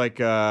it look like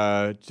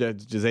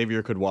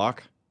Xavier could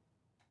walk.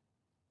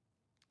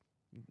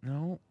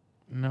 No,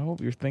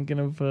 you're thinking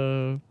of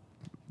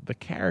the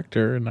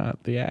character,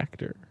 not the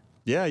actor.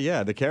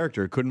 Yeah, the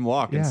character couldn't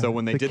walk, and so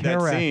when they the did that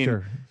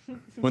character.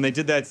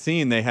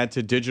 scene, they had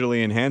to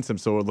digitally enhance him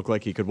so it looked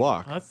like he could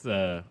walk. That's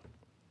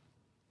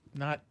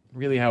not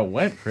really how it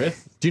went,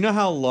 Chris. Do you know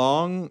how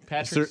long?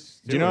 Patrick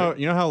Do you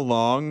know how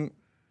long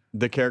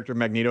the character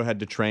Magneto had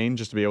to train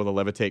just to be able to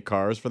levitate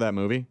cars for that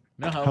movie?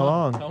 No, how How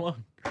long? long? How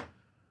long?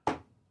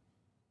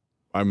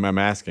 I'm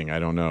asking. I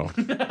don't know.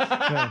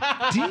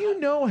 Do you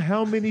know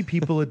how many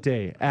people a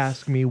day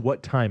ask me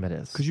what time it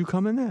is? Could you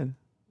come in then?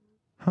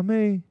 How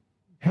many?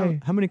 Hey,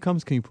 How many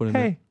comes can you put in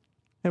there?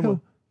 hey, what?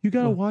 you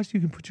got a watch? You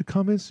can put your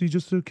cum in, so you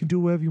just can do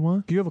whatever you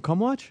want. Do you have a cum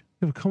watch?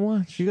 You have a cum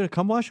watch? You got a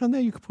cum watch on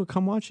there? You can put a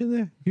cum watch in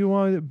there? You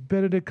want it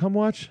better than cum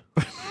watch?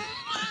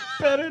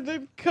 Better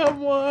than cum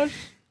wash.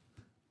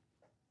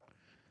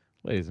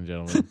 Ladies and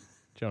gentlemen,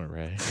 Jonah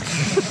Ray.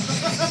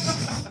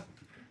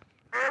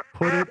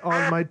 Put it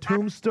on my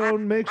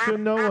tombstone. Make sure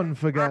no one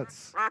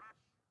forgets.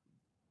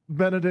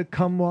 Benedict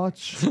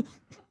Cumwatch,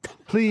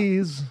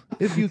 please,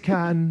 if you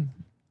can,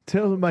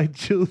 tell my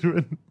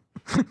children.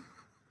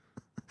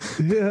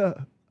 Yeah,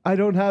 I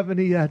don't have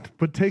any yet,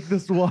 but take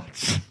this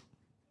watch.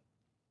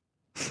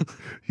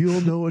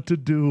 You'll know what to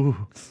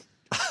do.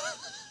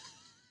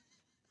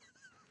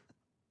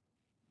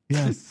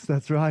 Yes,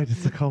 that's right.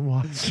 It's a cum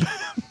watch.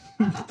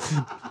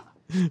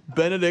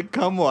 Benedict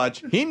cum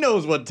watch. He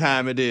knows what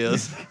time it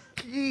is.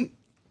 What do you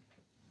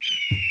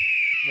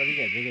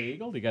get? Did you get an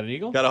eagle? You got an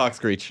eagle? Got a hawk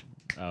screech.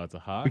 Oh, it's a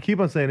hawk. We keep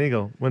on saying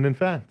eagle, when in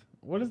fact,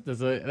 What is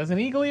does an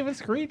eagle even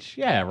screech?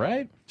 Yeah,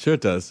 right. Sure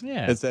it does.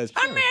 Yeah. It says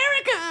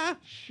America.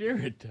 Sure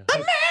it does.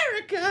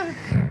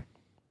 America.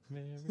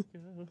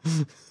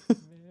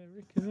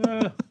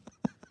 America.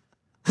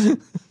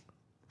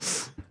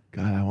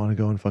 God, I want to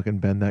go and fucking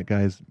bend that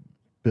guy's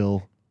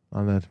bill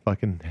on that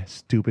fucking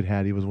stupid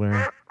hat he was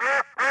wearing.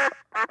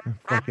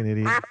 Fucking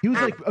idiot. He was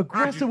like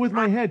aggressive with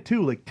my head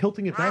too, like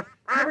tilting it back.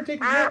 You ever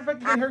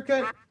get a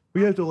haircut?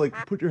 Where you have to like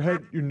put your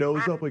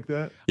nose up like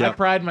that. I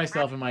pride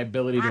myself in my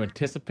ability to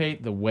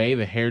anticipate the way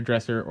the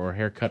hairdresser or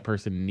haircut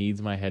person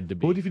needs my head to be.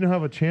 But what if you don't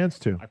have a chance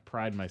to? I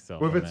pride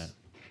myself What if on it's- that.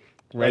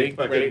 Ready?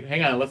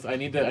 Hang on. I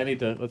need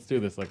to. Let's do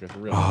this like a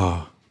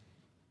real.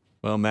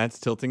 Well, Matt's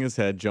tilting his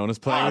head. Jonah's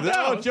playing with it.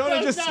 no, Oh, Jonah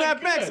that's just not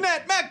snapped. good.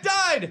 Mac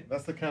died.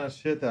 That's the kind of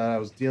shit that I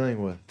was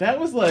dealing with. That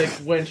was like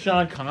when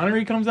Sean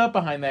Connery comes up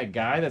behind that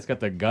guy that's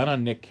got the gun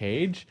on Nick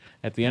Cage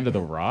at the end of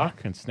The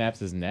Rock and snaps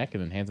his neck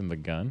and then hands him the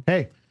gun.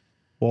 Hey,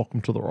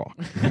 welcome to the Rock.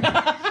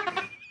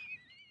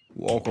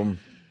 Welcome.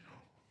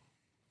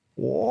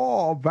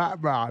 Whoa,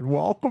 Batman,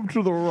 welcome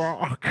to the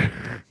Rock.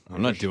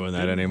 I'm not doing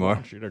that anymore. I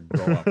want you to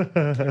grow up.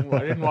 I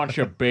didn't want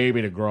your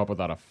baby to grow up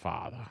without a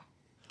father.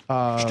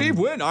 Steve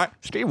Wynn,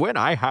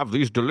 I have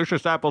these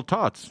delicious apple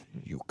tots.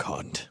 You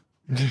cunt.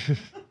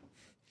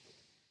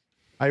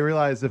 I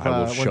realize if I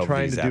will when shove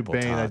trying these to do apple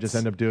Bane, I just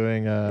tots end up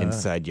doing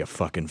Inside your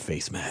fucking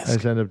face I mask.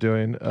 just end up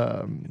doing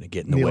Gonna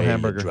get in the Neil way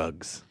Hamburger. of your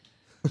drugs.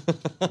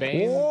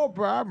 Bane. Oh,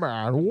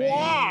 Batman,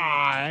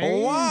 why?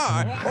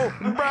 Why? Oh,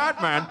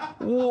 Batman,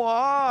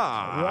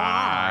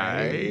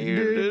 why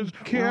did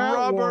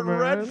Robert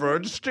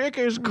Redford stick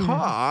his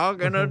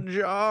cock in a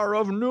jar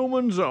of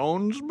Newman's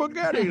Own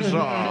spaghetti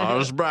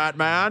sauce,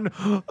 Batman?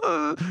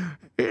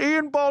 He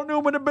and Paul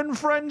Newman have been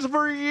friends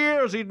for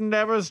years. He'd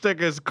never stick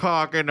his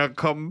cock in a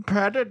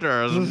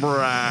competitor's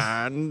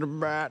brand,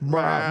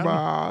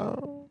 Batman.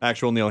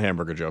 Actual Neil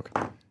Hamburger joke.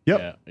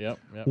 Yep. Yep.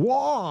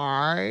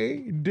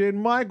 Why did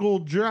Michael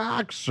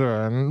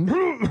Jackson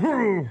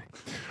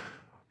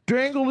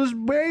dangle his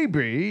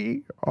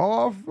baby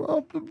off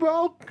of the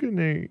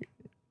balcony?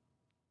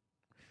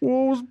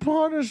 What was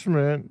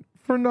punishment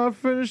for not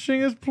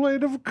finishing his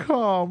plate of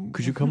cum?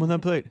 Could you come on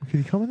that plate? Can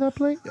you come on that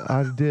plate?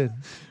 I did.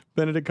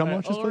 Benedict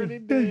Cumberbatch his already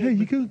plate? Hey,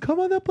 you can come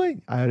on that plate?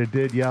 I already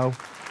did, yo. I'm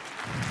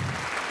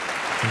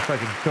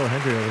fucking Phil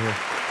Hendry over here.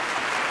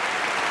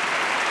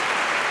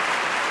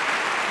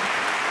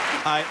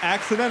 I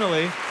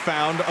accidentally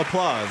found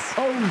applause.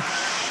 Oh,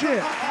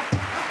 shit.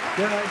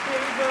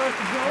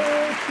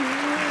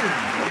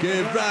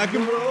 Give rock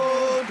and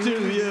roll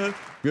to you.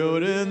 Go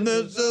in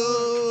the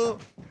zoo.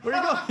 Where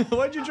you going?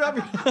 Why'd you drop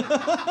your...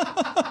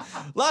 A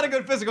lot of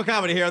good physical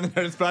comedy here on the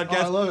Nerdist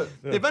Podcast. Oh, I love it.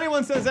 Yeah. If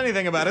anyone says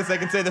anything about us, they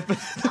can say the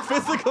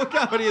physical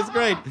comedy is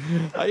great.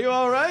 Are you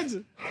all right?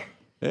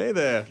 Hey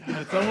there.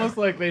 It's almost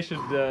like they should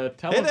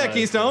tell. Hey there,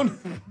 Keystone.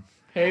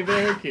 Hey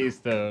there,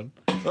 Keystone.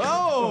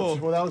 Oh!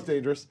 Well, that was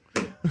dangerous.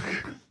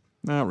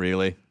 Not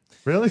really.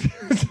 Really?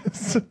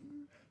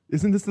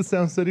 Isn't this the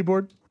Sound City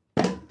board?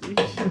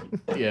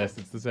 Yes,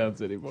 it's the Sound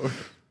City board.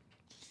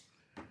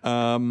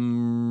 I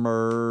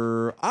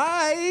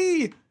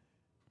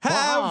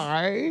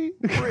have...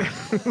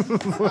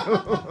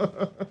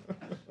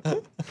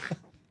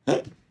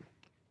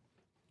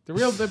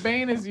 The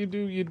Bane is you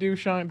do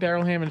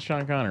Daryl Hammond,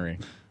 Sean Connery.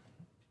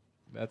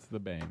 That's the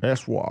Bane.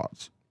 That's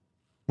what.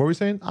 What were we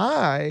saying?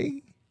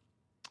 A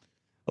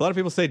lot of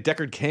people say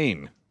Deckard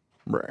Cain.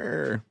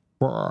 I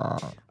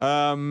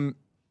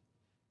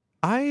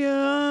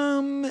am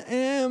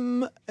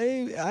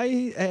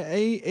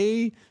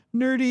a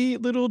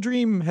nerdy little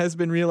dream has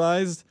been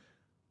realized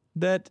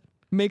that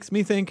makes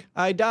me think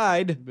I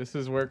died. This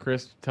is where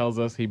Chris tells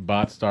us he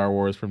bought Star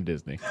Wars from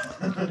Disney.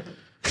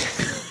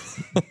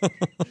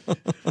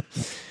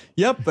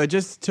 Yep, I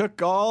just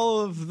took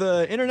all of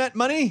the internet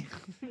money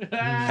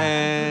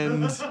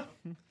and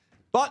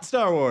bought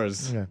Star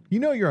Wars. Yeah. You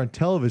know you're on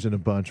television a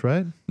bunch,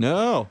 right?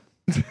 No.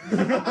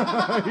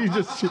 you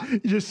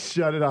just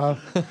shut it off.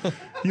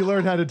 You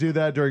learned how to do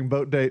that during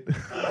Boat Date.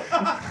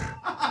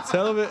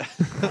 Television.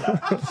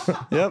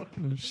 Yep.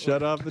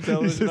 Shut off the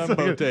television on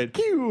Boat Date.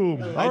 All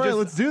right,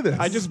 let's do this.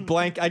 I just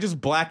black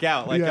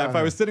out. Like if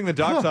I was sitting in the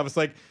doc's office,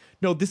 like,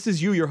 no, this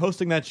is you. You're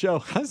hosting that show.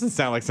 That doesn't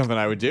sound like something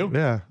I would do.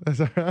 Yeah.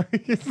 That's all right.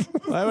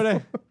 Why would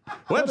I?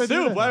 Web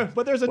soup.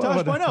 But there's a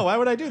Tosh.0. Why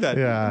would I do that?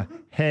 Yeah.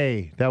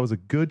 Hey, that was a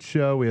good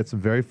show. We had some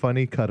very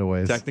funny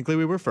cutaways. Technically,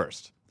 we were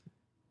first.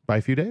 By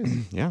a few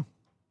days. Yeah.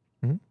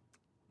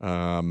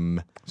 Mm-hmm.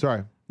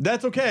 Sorry.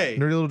 That's okay.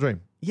 Nerdy little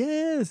dream.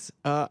 Yes.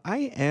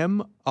 I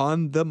am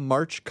on the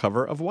March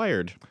cover of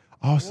Wired.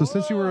 Oh, so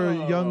since you were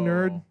a young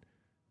nerd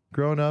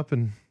growing up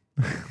and...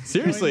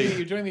 Seriously.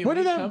 You joined the when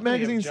did elite that company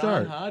magazine of John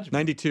start? Hodgman.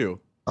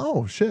 92.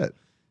 Oh, shit.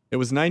 It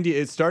was 90.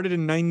 It started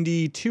in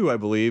 92, I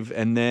believe,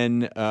 and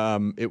then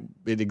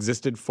it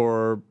existed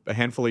for a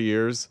handful of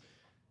years.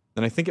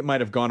 And I think it might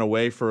have gone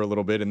away for a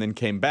little bit and then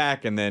came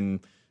back and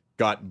then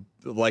got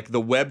like the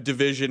web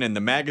division and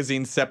the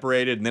magazine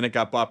separated, and then it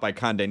got bought by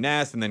Condé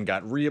Nast and then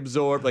got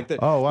reabsorbed. Like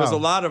Oh, wow. There's a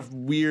lot of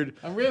weird.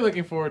 I'm really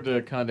looking forward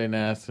to Condé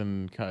Nast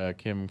and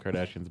Kim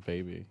Kardashian's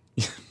baby.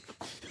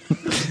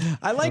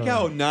 I like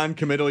how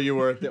non-committal you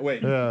were.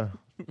 Wait. Yeah.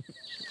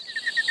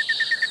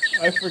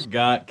 I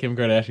forgot Kim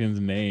Kardashian's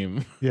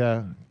name.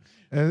 Yeah.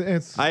 And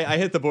it's... I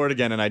hit the board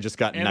again and I just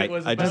got And night. it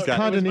was I just got.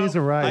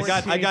 Condoleezza Rice.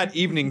 I got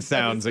evening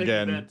sounds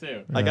again. That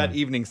too. I got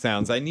evening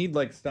sounds. I need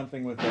like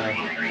something with that.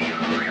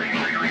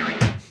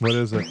 What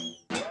is it?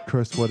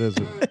 Chris, what is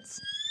it?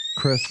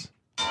 Chris,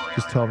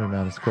 just tell me,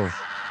 man. It's cool.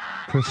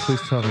 Chris, please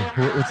tell me.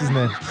 What's his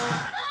name?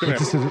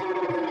 What's his...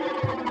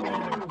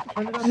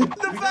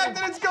 The fact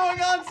that it's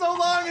going on so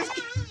long is.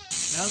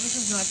 Now this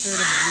is not fair to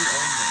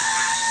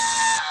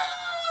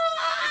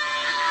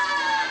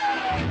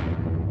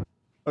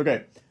mute only.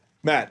 Okay,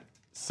 Matt,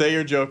 say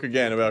your joke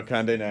again about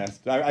Condé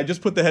Nast. I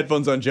just put the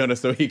headphones on Jonah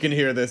so he can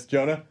hear this.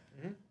 Jonah,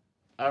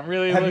 I'm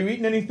really. have you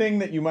eaten anything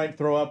that you might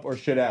throw up or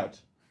shit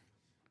out?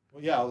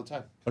 Well, yeah, all the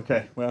time.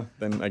 Okay, well,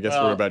 then I guess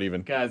we're about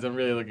even. Guys, I'm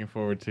really looking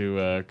forward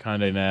to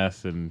Condé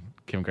Nast and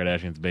Kim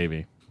Kardashian's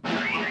baby.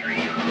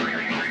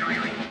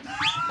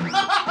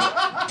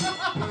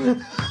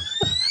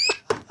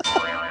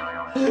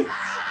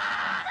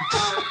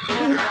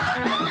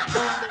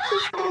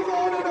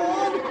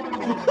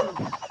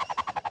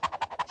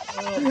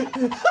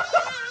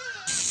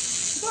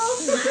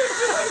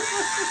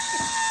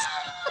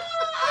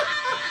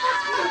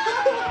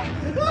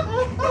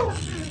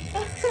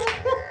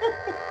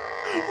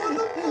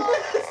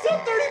 Still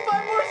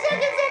 35 more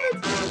seconds of it.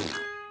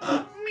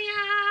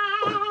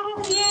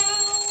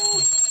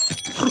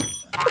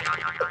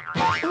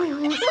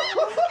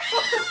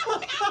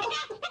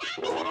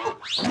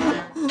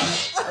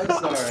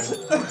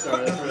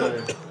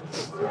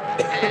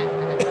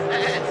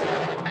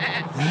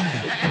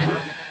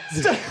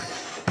 Nick,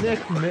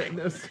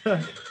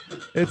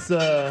 it's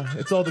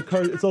all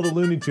the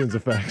Looney Tunes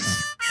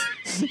effects.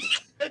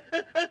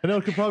 I know,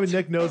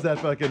 Nick knows that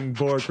fucking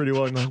board pretty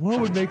well. I'm like, what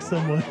would make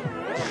someone?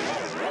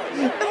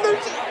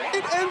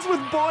 It ends with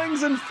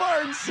boings and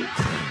farts.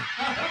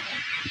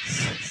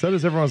 So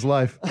does everyone's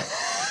life.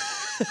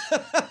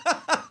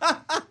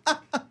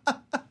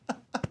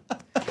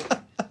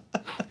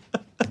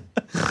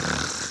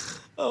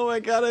 Oh my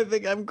God, I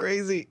think I'm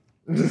crazy.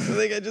 I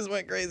think I just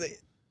went crazy.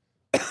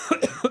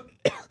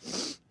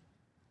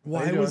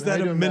 Why was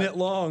that a minute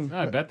long?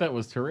 I bet that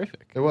was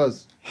terrific. It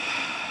was.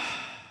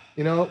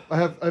 You know,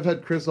 I've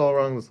had Chris all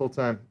wrong this whole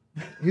time.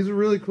 He's a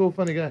really cool,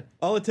 funny guy.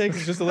 All it takes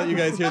is just to let you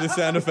guys hear the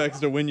sound effects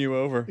to win you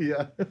over.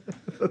 Yeah.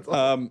 That's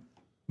awesome.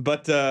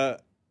 But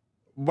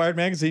Wired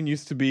Magazine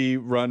used to be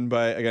run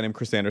by a guy named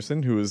Chris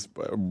Anderson, who was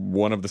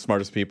one of the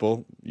smartest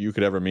people you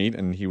could ever meet,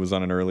 and he was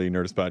on an early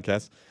Nerdist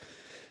podcast.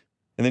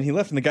 And then he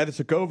left, and the guy that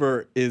took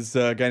over is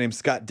a guy named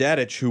Scott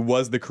Dadich, who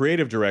was the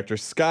creative director.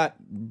 Scott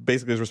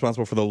basically is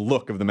responsible for the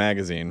look of the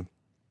magazine.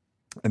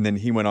 And then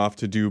he went off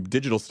to do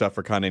digital stuff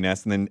for Condé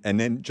Nast, and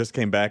then just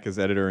came back as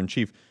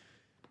editor-in-chief.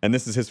 And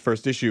this is his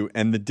first issue.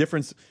 And the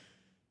difference...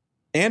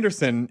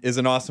 Anderson is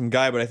an awesome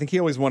guy, but I think he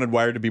always wanted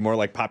Wired to be more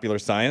like Popular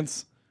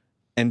Science.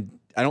 And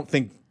I don't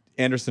think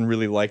Anderson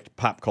really liked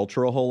pop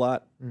culture a whole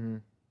lot. Mm-hmm.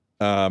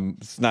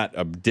 It's not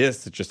a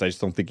diss. It's just I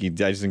just don't think I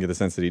just didn't get the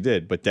sense that he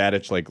did. But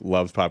Dadich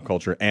loves pop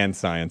culture and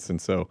science,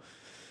 and so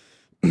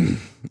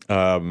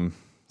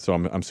so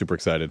I'm super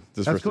excited.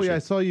 That's cool. Yeah, I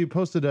saw you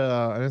posted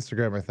on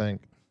Instagram, I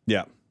think.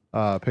 Yeah,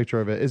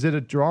 picture of it. Is it a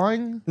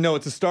drawing? No,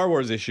 it's a Star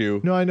Wars issue.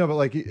 No, I know,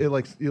 but in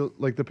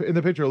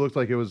the picture, it looked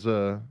like it was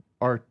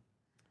art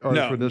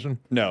tradition.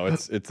 No,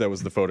 it's that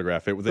was the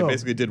photograph. They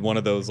basically did one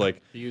of those They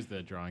used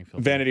the drawing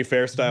filter. Vanity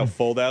Fair style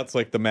foldouts,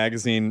 like the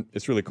magazine.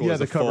 It's really cool. Yeah, it's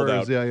the a fold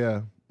covers. out.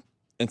 Yeah.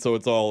 And so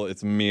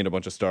it's me and a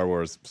bunch of Star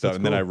Wars stuff, That's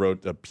and cool. then I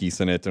wrote a piece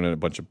in it, and a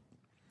bunch of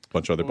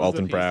other What was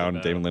Alton the piece Brown,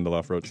 about? Damon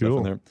Lindelof wrote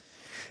Cool. stuff in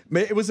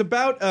there. It was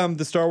about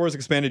the Star Wars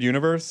expanded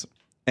universe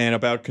and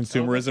about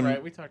consumerism. Oh, that's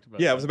right. We talked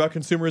about Yeah, that. it was about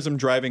consumerism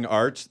driving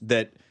art.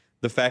 That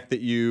the fact that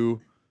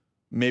you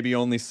maybe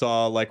only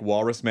saw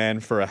Walrus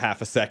Man for a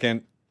half a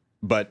second,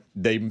 but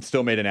they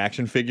still made an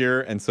action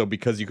figure, and so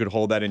because you could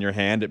hold that in your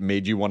hand, it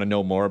made you want to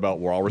know more about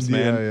Walrus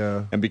Man.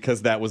 Yeah. And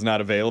because that was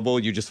not available,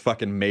 you just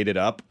fucking made it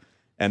up.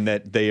 And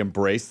that they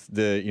embraced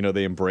the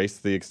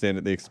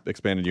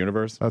expanded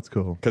universe. That's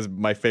cool. Because one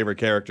of my favorite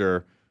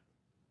characters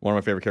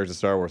of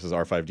Star Wars is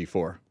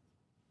R5D4.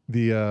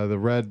 The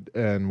red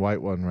and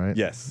white one, right?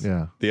 Yes.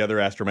 Yeah. The other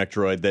astromech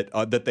droid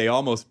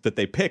that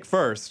they pick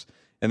first,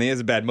 and he has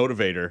a bad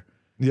motivator.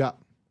 Yeah.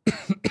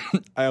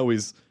 I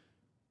always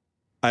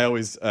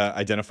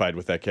identified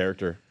with that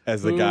character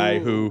as the guy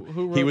who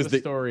wrote he was the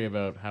story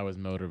about how his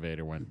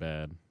motivator went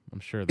bad.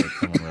 I'm sure that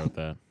someone wrote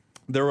that.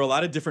 There were a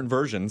lot of different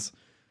versions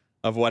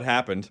of what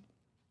happened.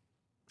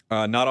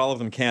 Not all of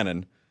them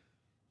canon.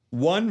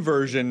 One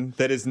version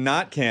that is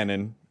not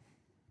canon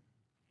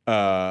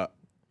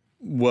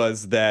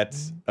was that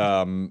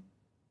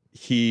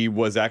he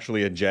was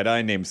actually a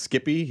Jedi named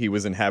Skippy. He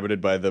was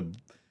inhabited by the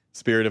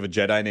spirit of a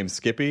Jedi named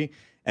Skippy,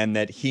 and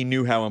that he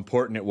knew how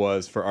important it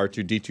was for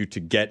R2-D2 to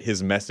get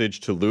his message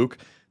to Luke,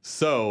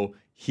 so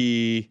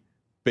he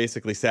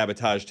basically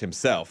sabotaged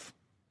himself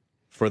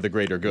for the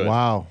greater good.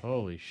 Wow.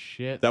 Holy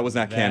shit. That was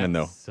not canon,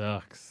 though.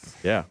 Sucks.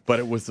 Yeah, but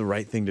it was the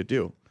right thing to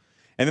do.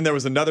 And then there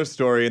was another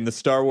story, and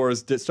Star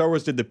Wars did the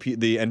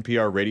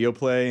NPR radio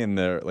play in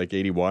the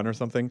 81 or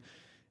something,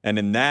 and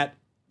in that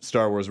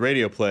Star Wars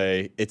radio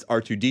play, it's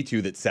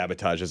R2-D2 that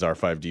sabotages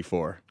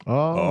R5D4.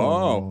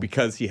 Oh,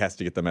 because he has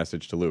to get the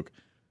message to Luke.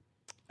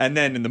 And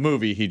then in the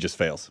movie, he just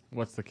fails.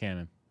 What's the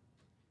canon?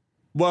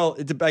 Well,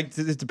 it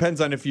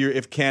depends on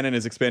if canon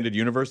is expanded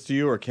universe to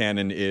you or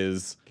canon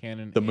is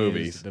the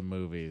movies. Is the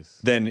movies.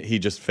 Then he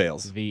just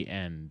fails. The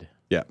end.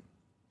 Yeah.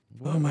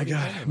 What Oh my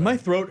God, my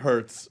throat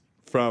hurts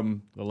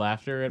from the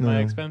laughter at my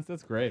expense.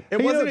 That's great.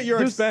 It wasn't at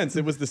your expense.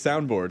 It was the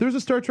soundboard. There's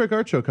a Star Trek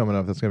art show coming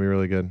up that's gonna be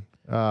really good.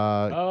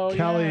 Callie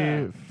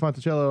yeah.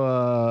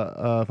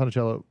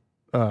 Fonticello,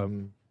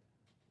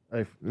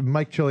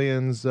 Mike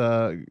Chillian's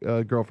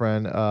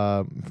girlfriend,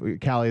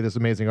 Callie, this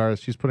amazing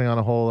artist. She's putting on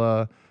a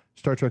whole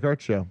Star Trek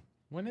art show.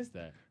 When is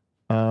that?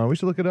 We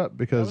should look it up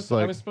because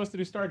I was supposed to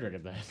do Star Trek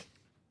at that.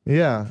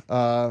 Yeah,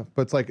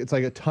 but it's like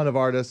a ton of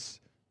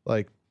artists.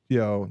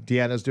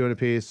 Deanna's doing a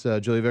piece,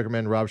 Julie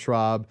Vickerman, Rob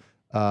Schraub,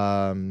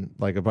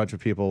 a bunch of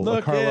people.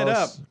 Look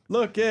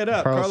it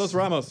up. Carlos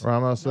Ramos.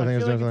 Ramos, I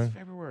think is doing something. It's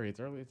February.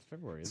 It's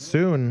February. Isn't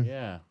Soon. It?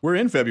 Yeah. We're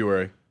in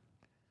February.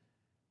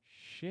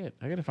 Shit,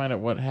 I gotta find out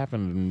what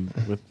happened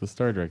with the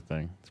Star Trek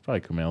thing. It's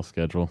probably Kumail's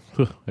schedule.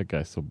 That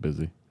guy's so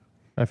busy.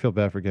 I feel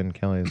bad for getting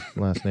Kelly's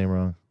last name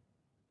wrong.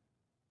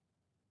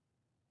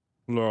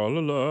 La la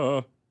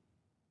la.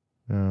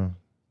 Yeah.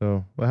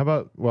 So, how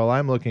about while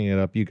I'm looking it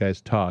up, you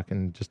guys talk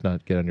and just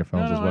not get on your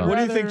phones as well. What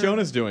do you think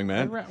Jonah's doing,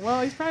 man?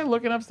 Well, he's probably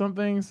looking up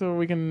something so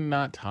we can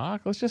not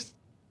talk. Let's just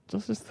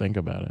think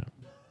about it.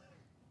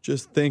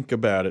 Just think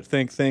about it.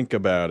 Think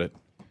about it.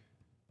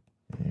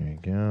 There you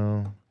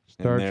go.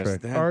 Star there's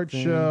Trek that Art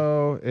thing.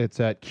 Show. It's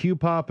at Q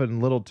Pop in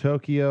Little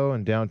Tokyo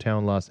in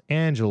downtown Los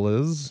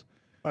Angeles.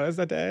 What is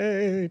the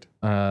date?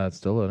 It's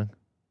still loading.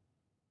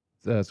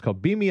 It's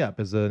called Beam Me Up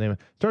is the name.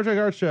 Star Trek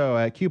Art Show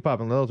at Q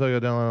Pop in Little Tokyo,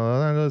 downtown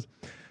Los Angeles.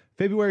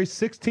 February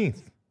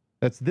 16th.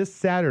 That's this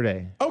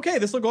Saturday. Okay,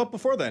 this will go up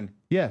before then.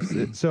 Yes.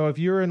 So if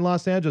you're in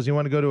Los Angeles, you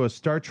want to go to a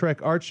Star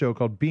Trek art show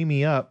called Beam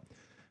Me Up.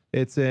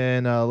 It's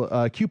in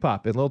Q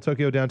Pop in Little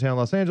Tokyo, downtown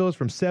Los Angeles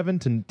from 7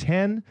 to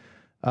 10.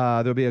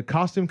 There'll be a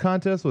costume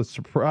contest with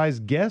surprise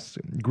guests.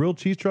 Grilled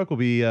cheese truck will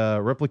be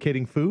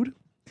replicating food.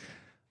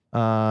 You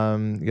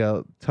got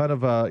a ton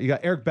of you got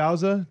Eric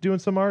Bauza doing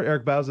some art.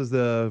 Eric Bauza is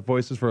the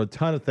voices for a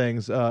ton of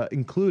things,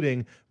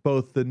 including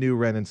both the new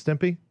Ren and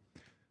Stimpy.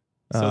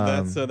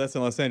 So that's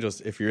in Los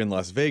Angeles. If you're in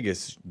Las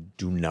Vegas,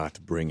 do not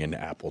bring an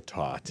apple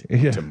tart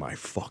Yeah. to my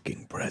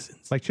fucking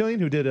presence. Mike Chillian,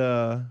 who did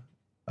a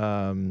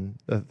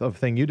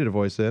thing you did a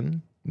voice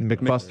in,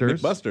 McBusters.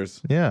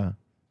 McBusters. Yeah,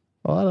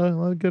 a lot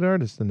of good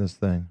artists in this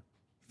thing.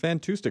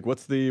 Fantastic.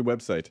 What's the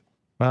website?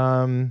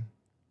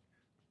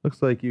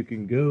 Looks like you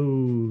can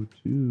go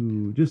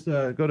to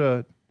go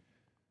to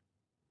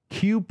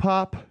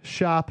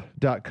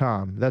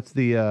qpopshop.com. That's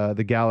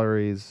the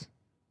galleries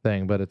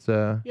thing, but it's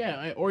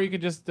Yeah, or you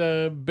could just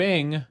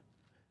Bing.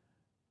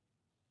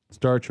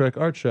 Star Trek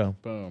art show.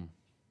 Boom.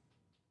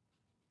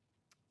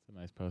 It's a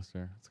nice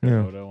poster. It's got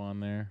Yeah. Odo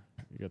on there.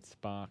 You got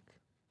Spock.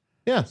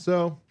 Yeah,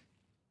 so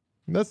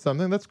that's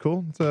something. That's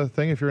cool. It's a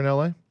thing if you're in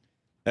LA.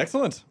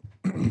 Excellent.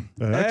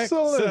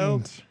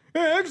 Excellent.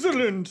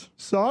 Excellent.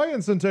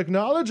 Science and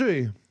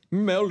technology.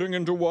 Melding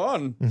into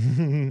one.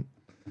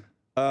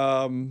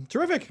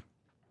 Terrific.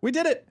 We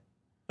did it.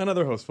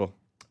 Another hostful.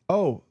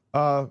 Oh,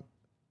 I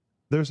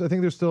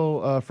think there's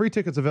still free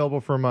tickets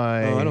available for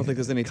my Oh, I don't think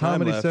there's any time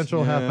Comedy left.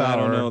 Central Yeah, half hour. I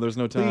don't know. There's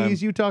no time.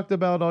 Please, you talked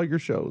about all your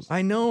shows.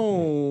 I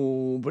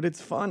know, but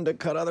it's fun to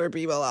cut other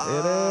people off.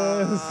 It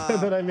is. And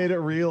then I made it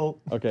real.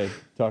 Okay,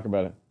 talk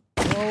about it.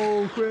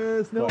 No,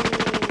 Chris, no.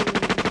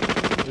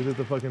 Is it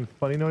the fucking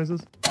funny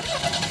noises?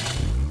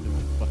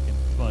 Fucking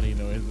funny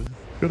noises.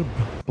 Go to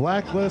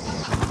Blacklist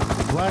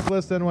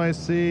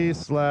NYC /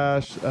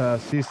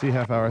 CC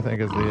half hour, I think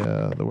is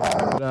the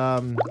word.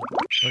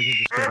 Or you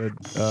can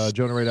just go to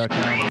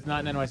jonahray.com. It's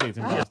not in NYC. It's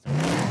in Boston.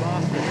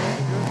 Boston.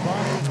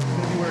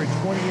 February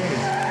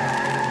 28th.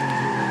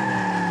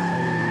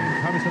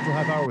 Comedy Central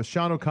half hour with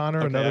Sean O'Connor,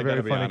 Okay, another I gotta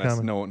very be funny honest.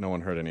 comic. No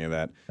one heard any of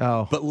that.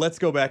 Oh. But let's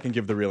go back and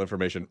give the real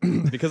information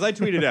because I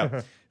tweeted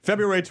out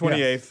February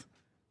 28th.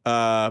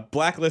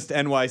 Blacklist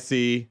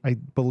NYC. I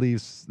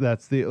believe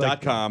that's the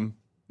 .com.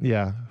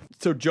 Yeah.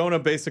 So Jonah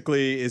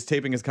basically is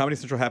taping his Comedy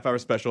Central half hour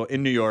special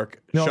in New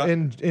York. No,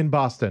 in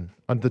Boston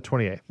on the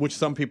 28th. Which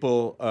some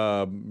people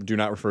do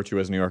not refer to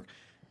as New York.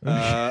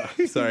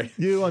 Sorry.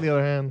 You, on the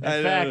other hand.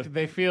 In fact,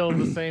 they feel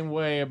the same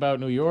way about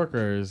New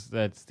Yorkers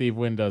that Steve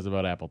Wynn does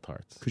about apple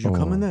tarts. Could you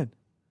come in that?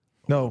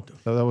 No,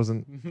 that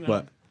wasn't.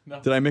 What?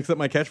 Did I mix up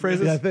my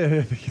catchphrases? Yeah,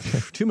 I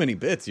think Too many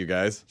bits, you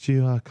guys. Did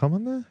you come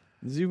on there?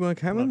 Did you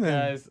come in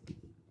there? Guys,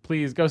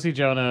 please go see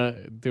Jonah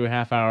do a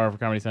half hour for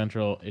Comedy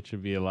Central. It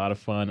should be a lot of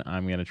fun.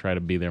 I'm going to try to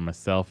be there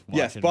myself.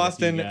 Yes, watching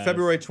Boston, with you guys.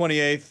 February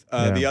 28th.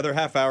 Yeah. The other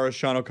half hour is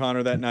Sean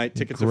O'Connor that night.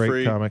 Tickets are Great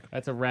free. comic.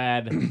 That's a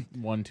rad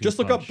 1-2 Just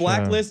look up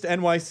Blacklist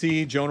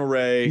NYC, Jonah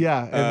Ray.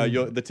 Yeah,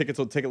 and- the ticket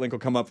link will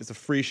come up. It's a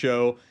free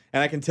show.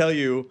 And I can tell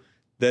you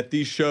that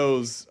these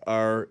shows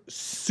are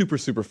super,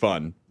 super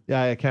fun.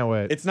 Yeah, I can't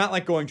wait. It's not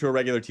like going to a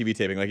regular TV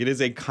taping. Like, it is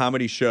a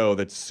comedy show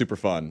that's super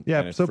fun. and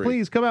Yeah, it's so free.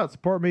 please come out,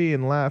 support me,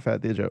 and laugh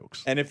at the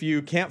jokes. And if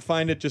you can't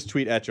find it, just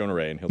tweet at Jonah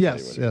Ray and he'll tell you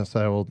Yes, what it is. yes,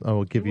 I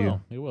will give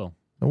you. He will.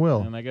 I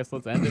will. And I guess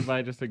let's end it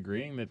by just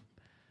agreeing that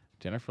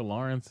Jennifer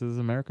Lawrence is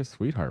America's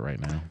sweetheart right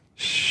now.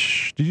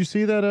 Shh. Did you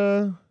see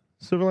that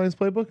Silver Linings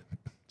Playbook?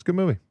 It's a good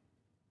movie.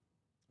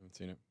 I haven't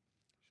seen it.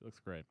 She looks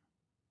great.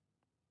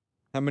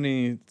 How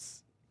many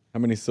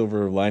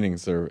silver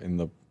linings are in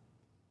the playbook?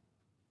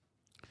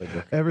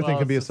 Everything Well,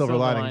 can be a it's the silver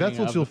silver lining. That's lining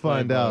what of you'll the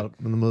find out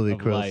playbook in the movie, of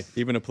Chris. life.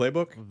 Even a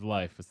playbook? Of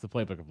life. It's the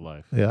playbook of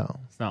life. Yeah.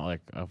 It's not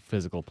like a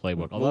physical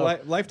playbook. Well, Although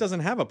life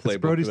doesn't have a It's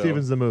playbook. Brody though.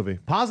 Stevens, the movie.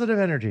 Positive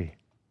energy.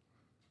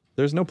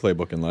 There's no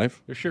playbook in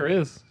life. there sure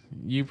is.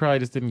 You probably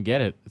just didn't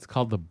get it. It's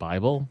called the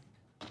Bible.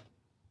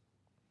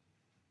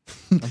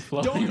 I'm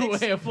floating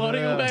away. I'm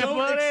floating away. I'm Don't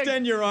floating.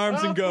 extend your arms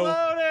I'm and go,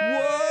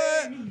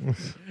 floating.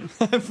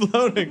 what? I'm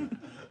floating.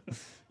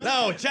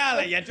 No,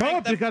 Charlie, you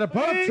Pump, you got a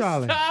pump,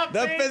 Charlie. Stop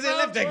The me fizzy from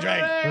lifting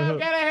drink. floating. I'm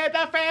gonna hit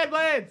the fan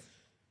blades.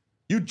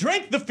 You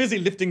drank the fizzy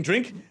lifting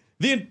drink.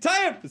 The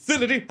entire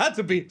facility had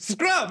to be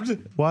scrubbed.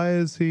 Why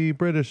is he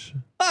British?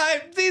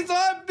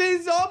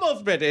 He's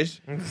almost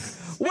British.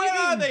 Where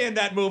are they in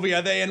that movie?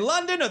 Are they in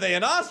London? Are they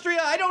in Austria?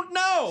 I don't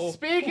know.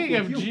 Speaking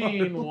of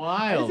Gene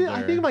Wilder,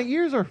 I think my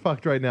ears are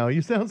fucked right now.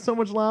 You sound so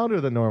much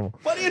louder than normal.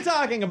 What are you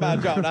talking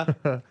about,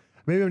 Jonah?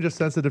 Maybe I'm just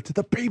sensitive to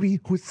the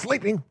baby who's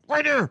sleeping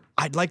right here.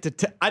 I'd like to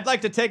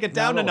take it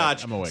down I'm a awake.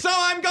 notch. I'm awake. So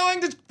I'm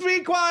going to be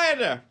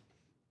quieter.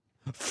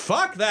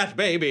 Fuck that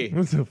baby.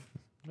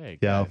 Hey,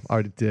 Yeah, guys.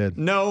 already did.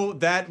 No,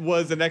 that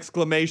was an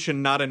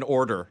exclamation, not an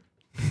order.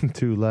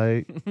 Too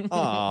late.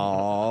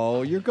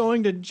 Oh, you're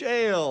going to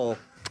jail.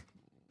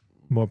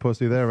 More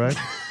pussy there, right?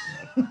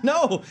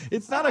 No,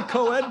 it's not a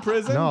co-ed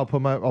prison. No, I'll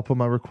put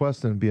my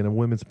request in, be in a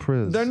women's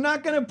priz. They're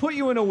not going to put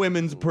you in a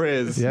women's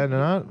priz. Yeah, they're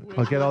not.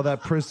 I'll get all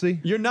that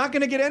prissy. You're not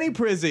going to get any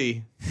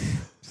prizzy.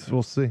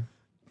 We'll see.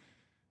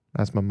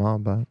 Ask my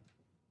mom about it.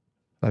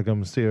 I'm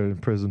going to see her in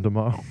prison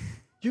tomorrow.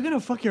 You're going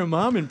to fuck your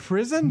mom in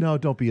prison? No,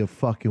 don't be a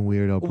fucking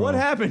weirdo, bro. What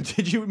happened?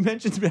 Did you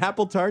mention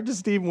apple tart to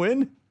Steve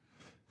Wynn?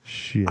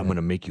 Shit. I'm going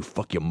to make you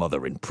fuck your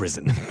mother in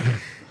prison.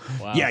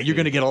 Wow, yeah, you're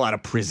going to get a lot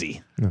of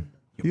prizzy.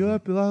 You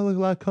have a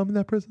lot of cum in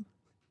that prison?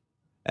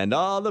 And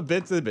all the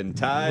bits have been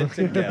tied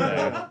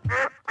together.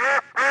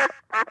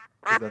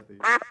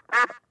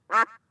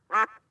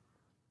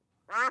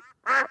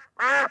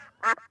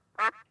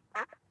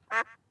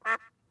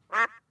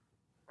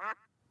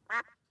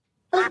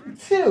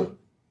 Two.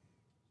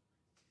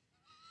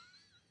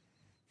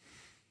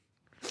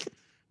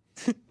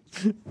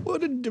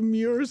 What a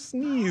demure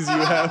sneeze you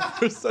have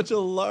for such a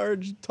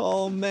large,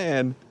 tall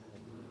man.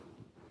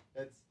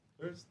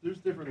 There's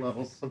different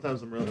levels.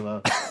 Sometimes I'm really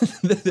loud.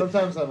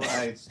 Sometimes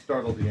I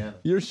startle Deanna.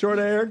 Your short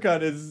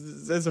haircut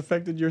has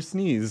affected your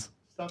sneeze.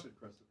 Stop it,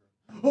 Christopher.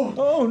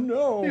 Oh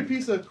no! You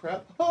piece of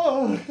crap.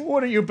 Oh.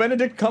 What are you,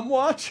 Benedict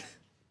Cumwatch?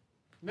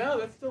 No,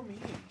 that's still mean.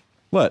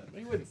 What?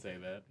 He wouldn't say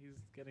that.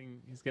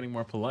 He's getting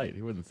more polite.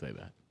 He wouldn't say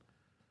that.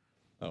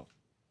 Oh.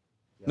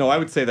 No, I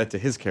would say that to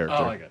his character.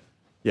 Oh, I got it.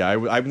 Yeah,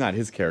 I'm not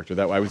his character.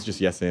 I was just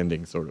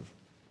yes-anding, sort of.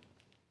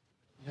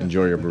 Yeah,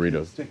 enjoy your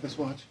burritos. Take this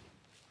watch.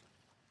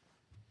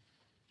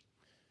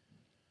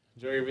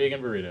 Enjoy your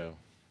vegan burrito.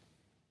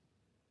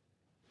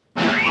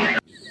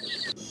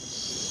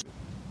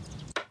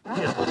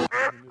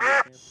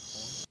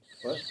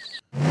 What?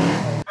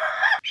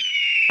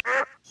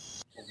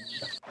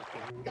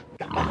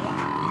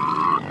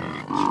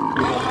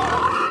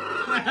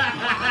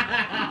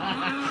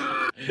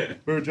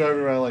 We were driving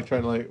around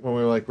when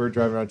we were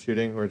driving around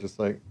shooting, we were just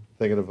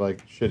thinking of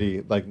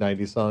shitty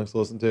 90s songs to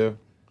listen to.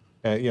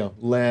 And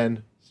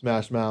Len,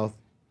 Smash Mouth,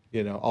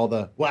 all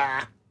the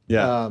wah.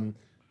 Yeah.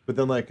 But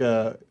then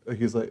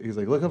he's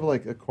like look up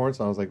a Korn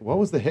song. I was like, what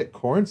was the hit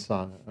Korn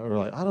song? And we're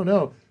like, I don't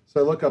know. So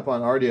I look up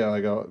on Rdio,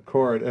 I go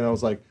Korn, and I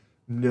was like,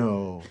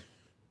 no.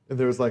 And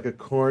there was a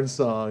Korn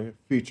song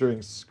featuring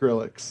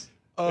Skrillex.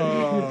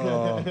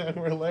 Oh.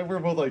 we're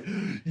both like,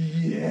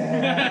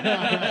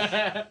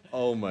 yeah.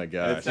 Oh my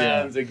gosh. It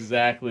sounds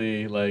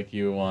exactly like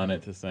you want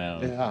it to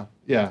sound.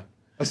 Yeah.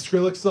 A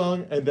Skrillex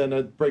song, and then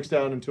it breaks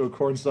down into a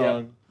Korn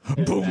song.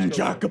 Yep. Boom,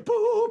 chaka,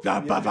 boom.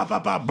 You've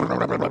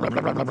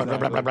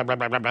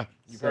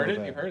heard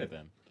it? You've heard it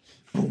then.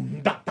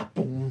 Boom, da, da,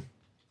 boom.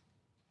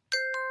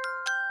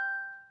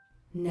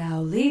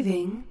 Now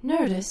leaving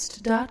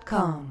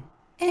Nerdist.com.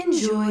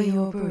 Enjoy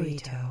your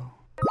burrito.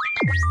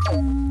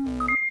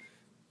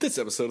 This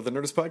episode of the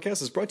Nerdist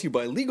Podcast is brought to you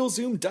by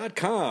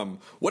LegalZoom.com.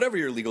 Whatever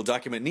your legal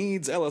document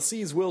needs,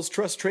 LLCs, wills,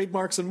 trusts,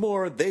 trademarks, and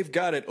more, they've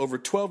got it. Over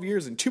 12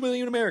 years and 2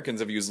 million Americans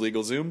have used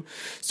LegalZoom.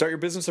 Start your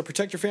business or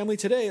protect your family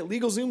today at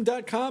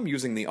LegalZoom.com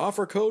using the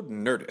offer code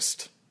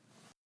NERDIST.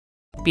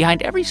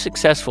 Behind every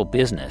successful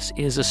business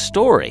is a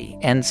story,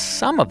 and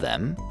some of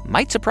them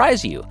might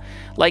surprise you.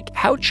 Like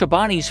how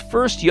Chobani's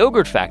first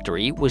yogurt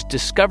factory was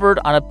discovered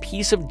on a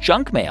piece of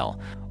junk mail,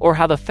 or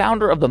how the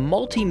founder of the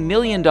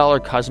multi-million-dollar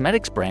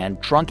cosmetics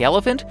brand Drunk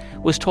Elephant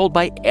was told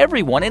by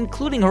everyone,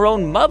 including her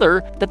own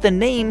mother, that the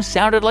name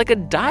sounded like a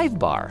dive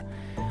bar.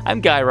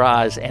 I'm Guy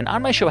Raz, and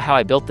on my show How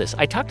I Built This,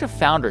 I talk to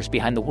founders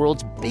behind the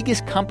world's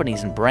biggest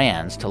companies and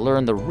brands to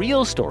learn the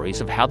real stories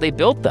of how they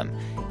built them.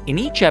 In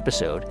each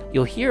episode,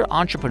 you'll hear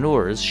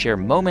entrepreneurs share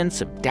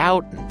moments of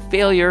doubt and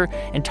failure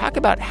and talk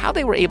about how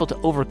they were able to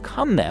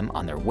overcome them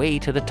on their way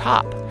to the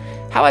top.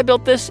 How I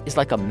Built This is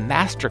like a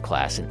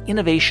masterclass in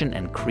innovation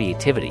and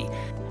creativity,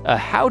 a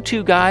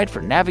how-to guide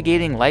for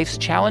navigating life's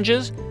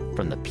challenges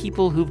from the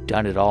people who've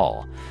done it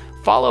all.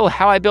 Follow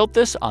How I Built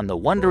This on the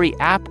Wondery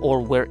app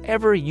or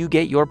wherever you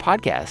get your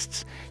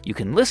podcasts. You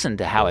can listen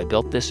to How I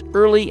Built This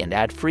early and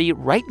ad-free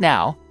right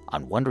now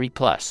on Wondery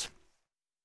Plus.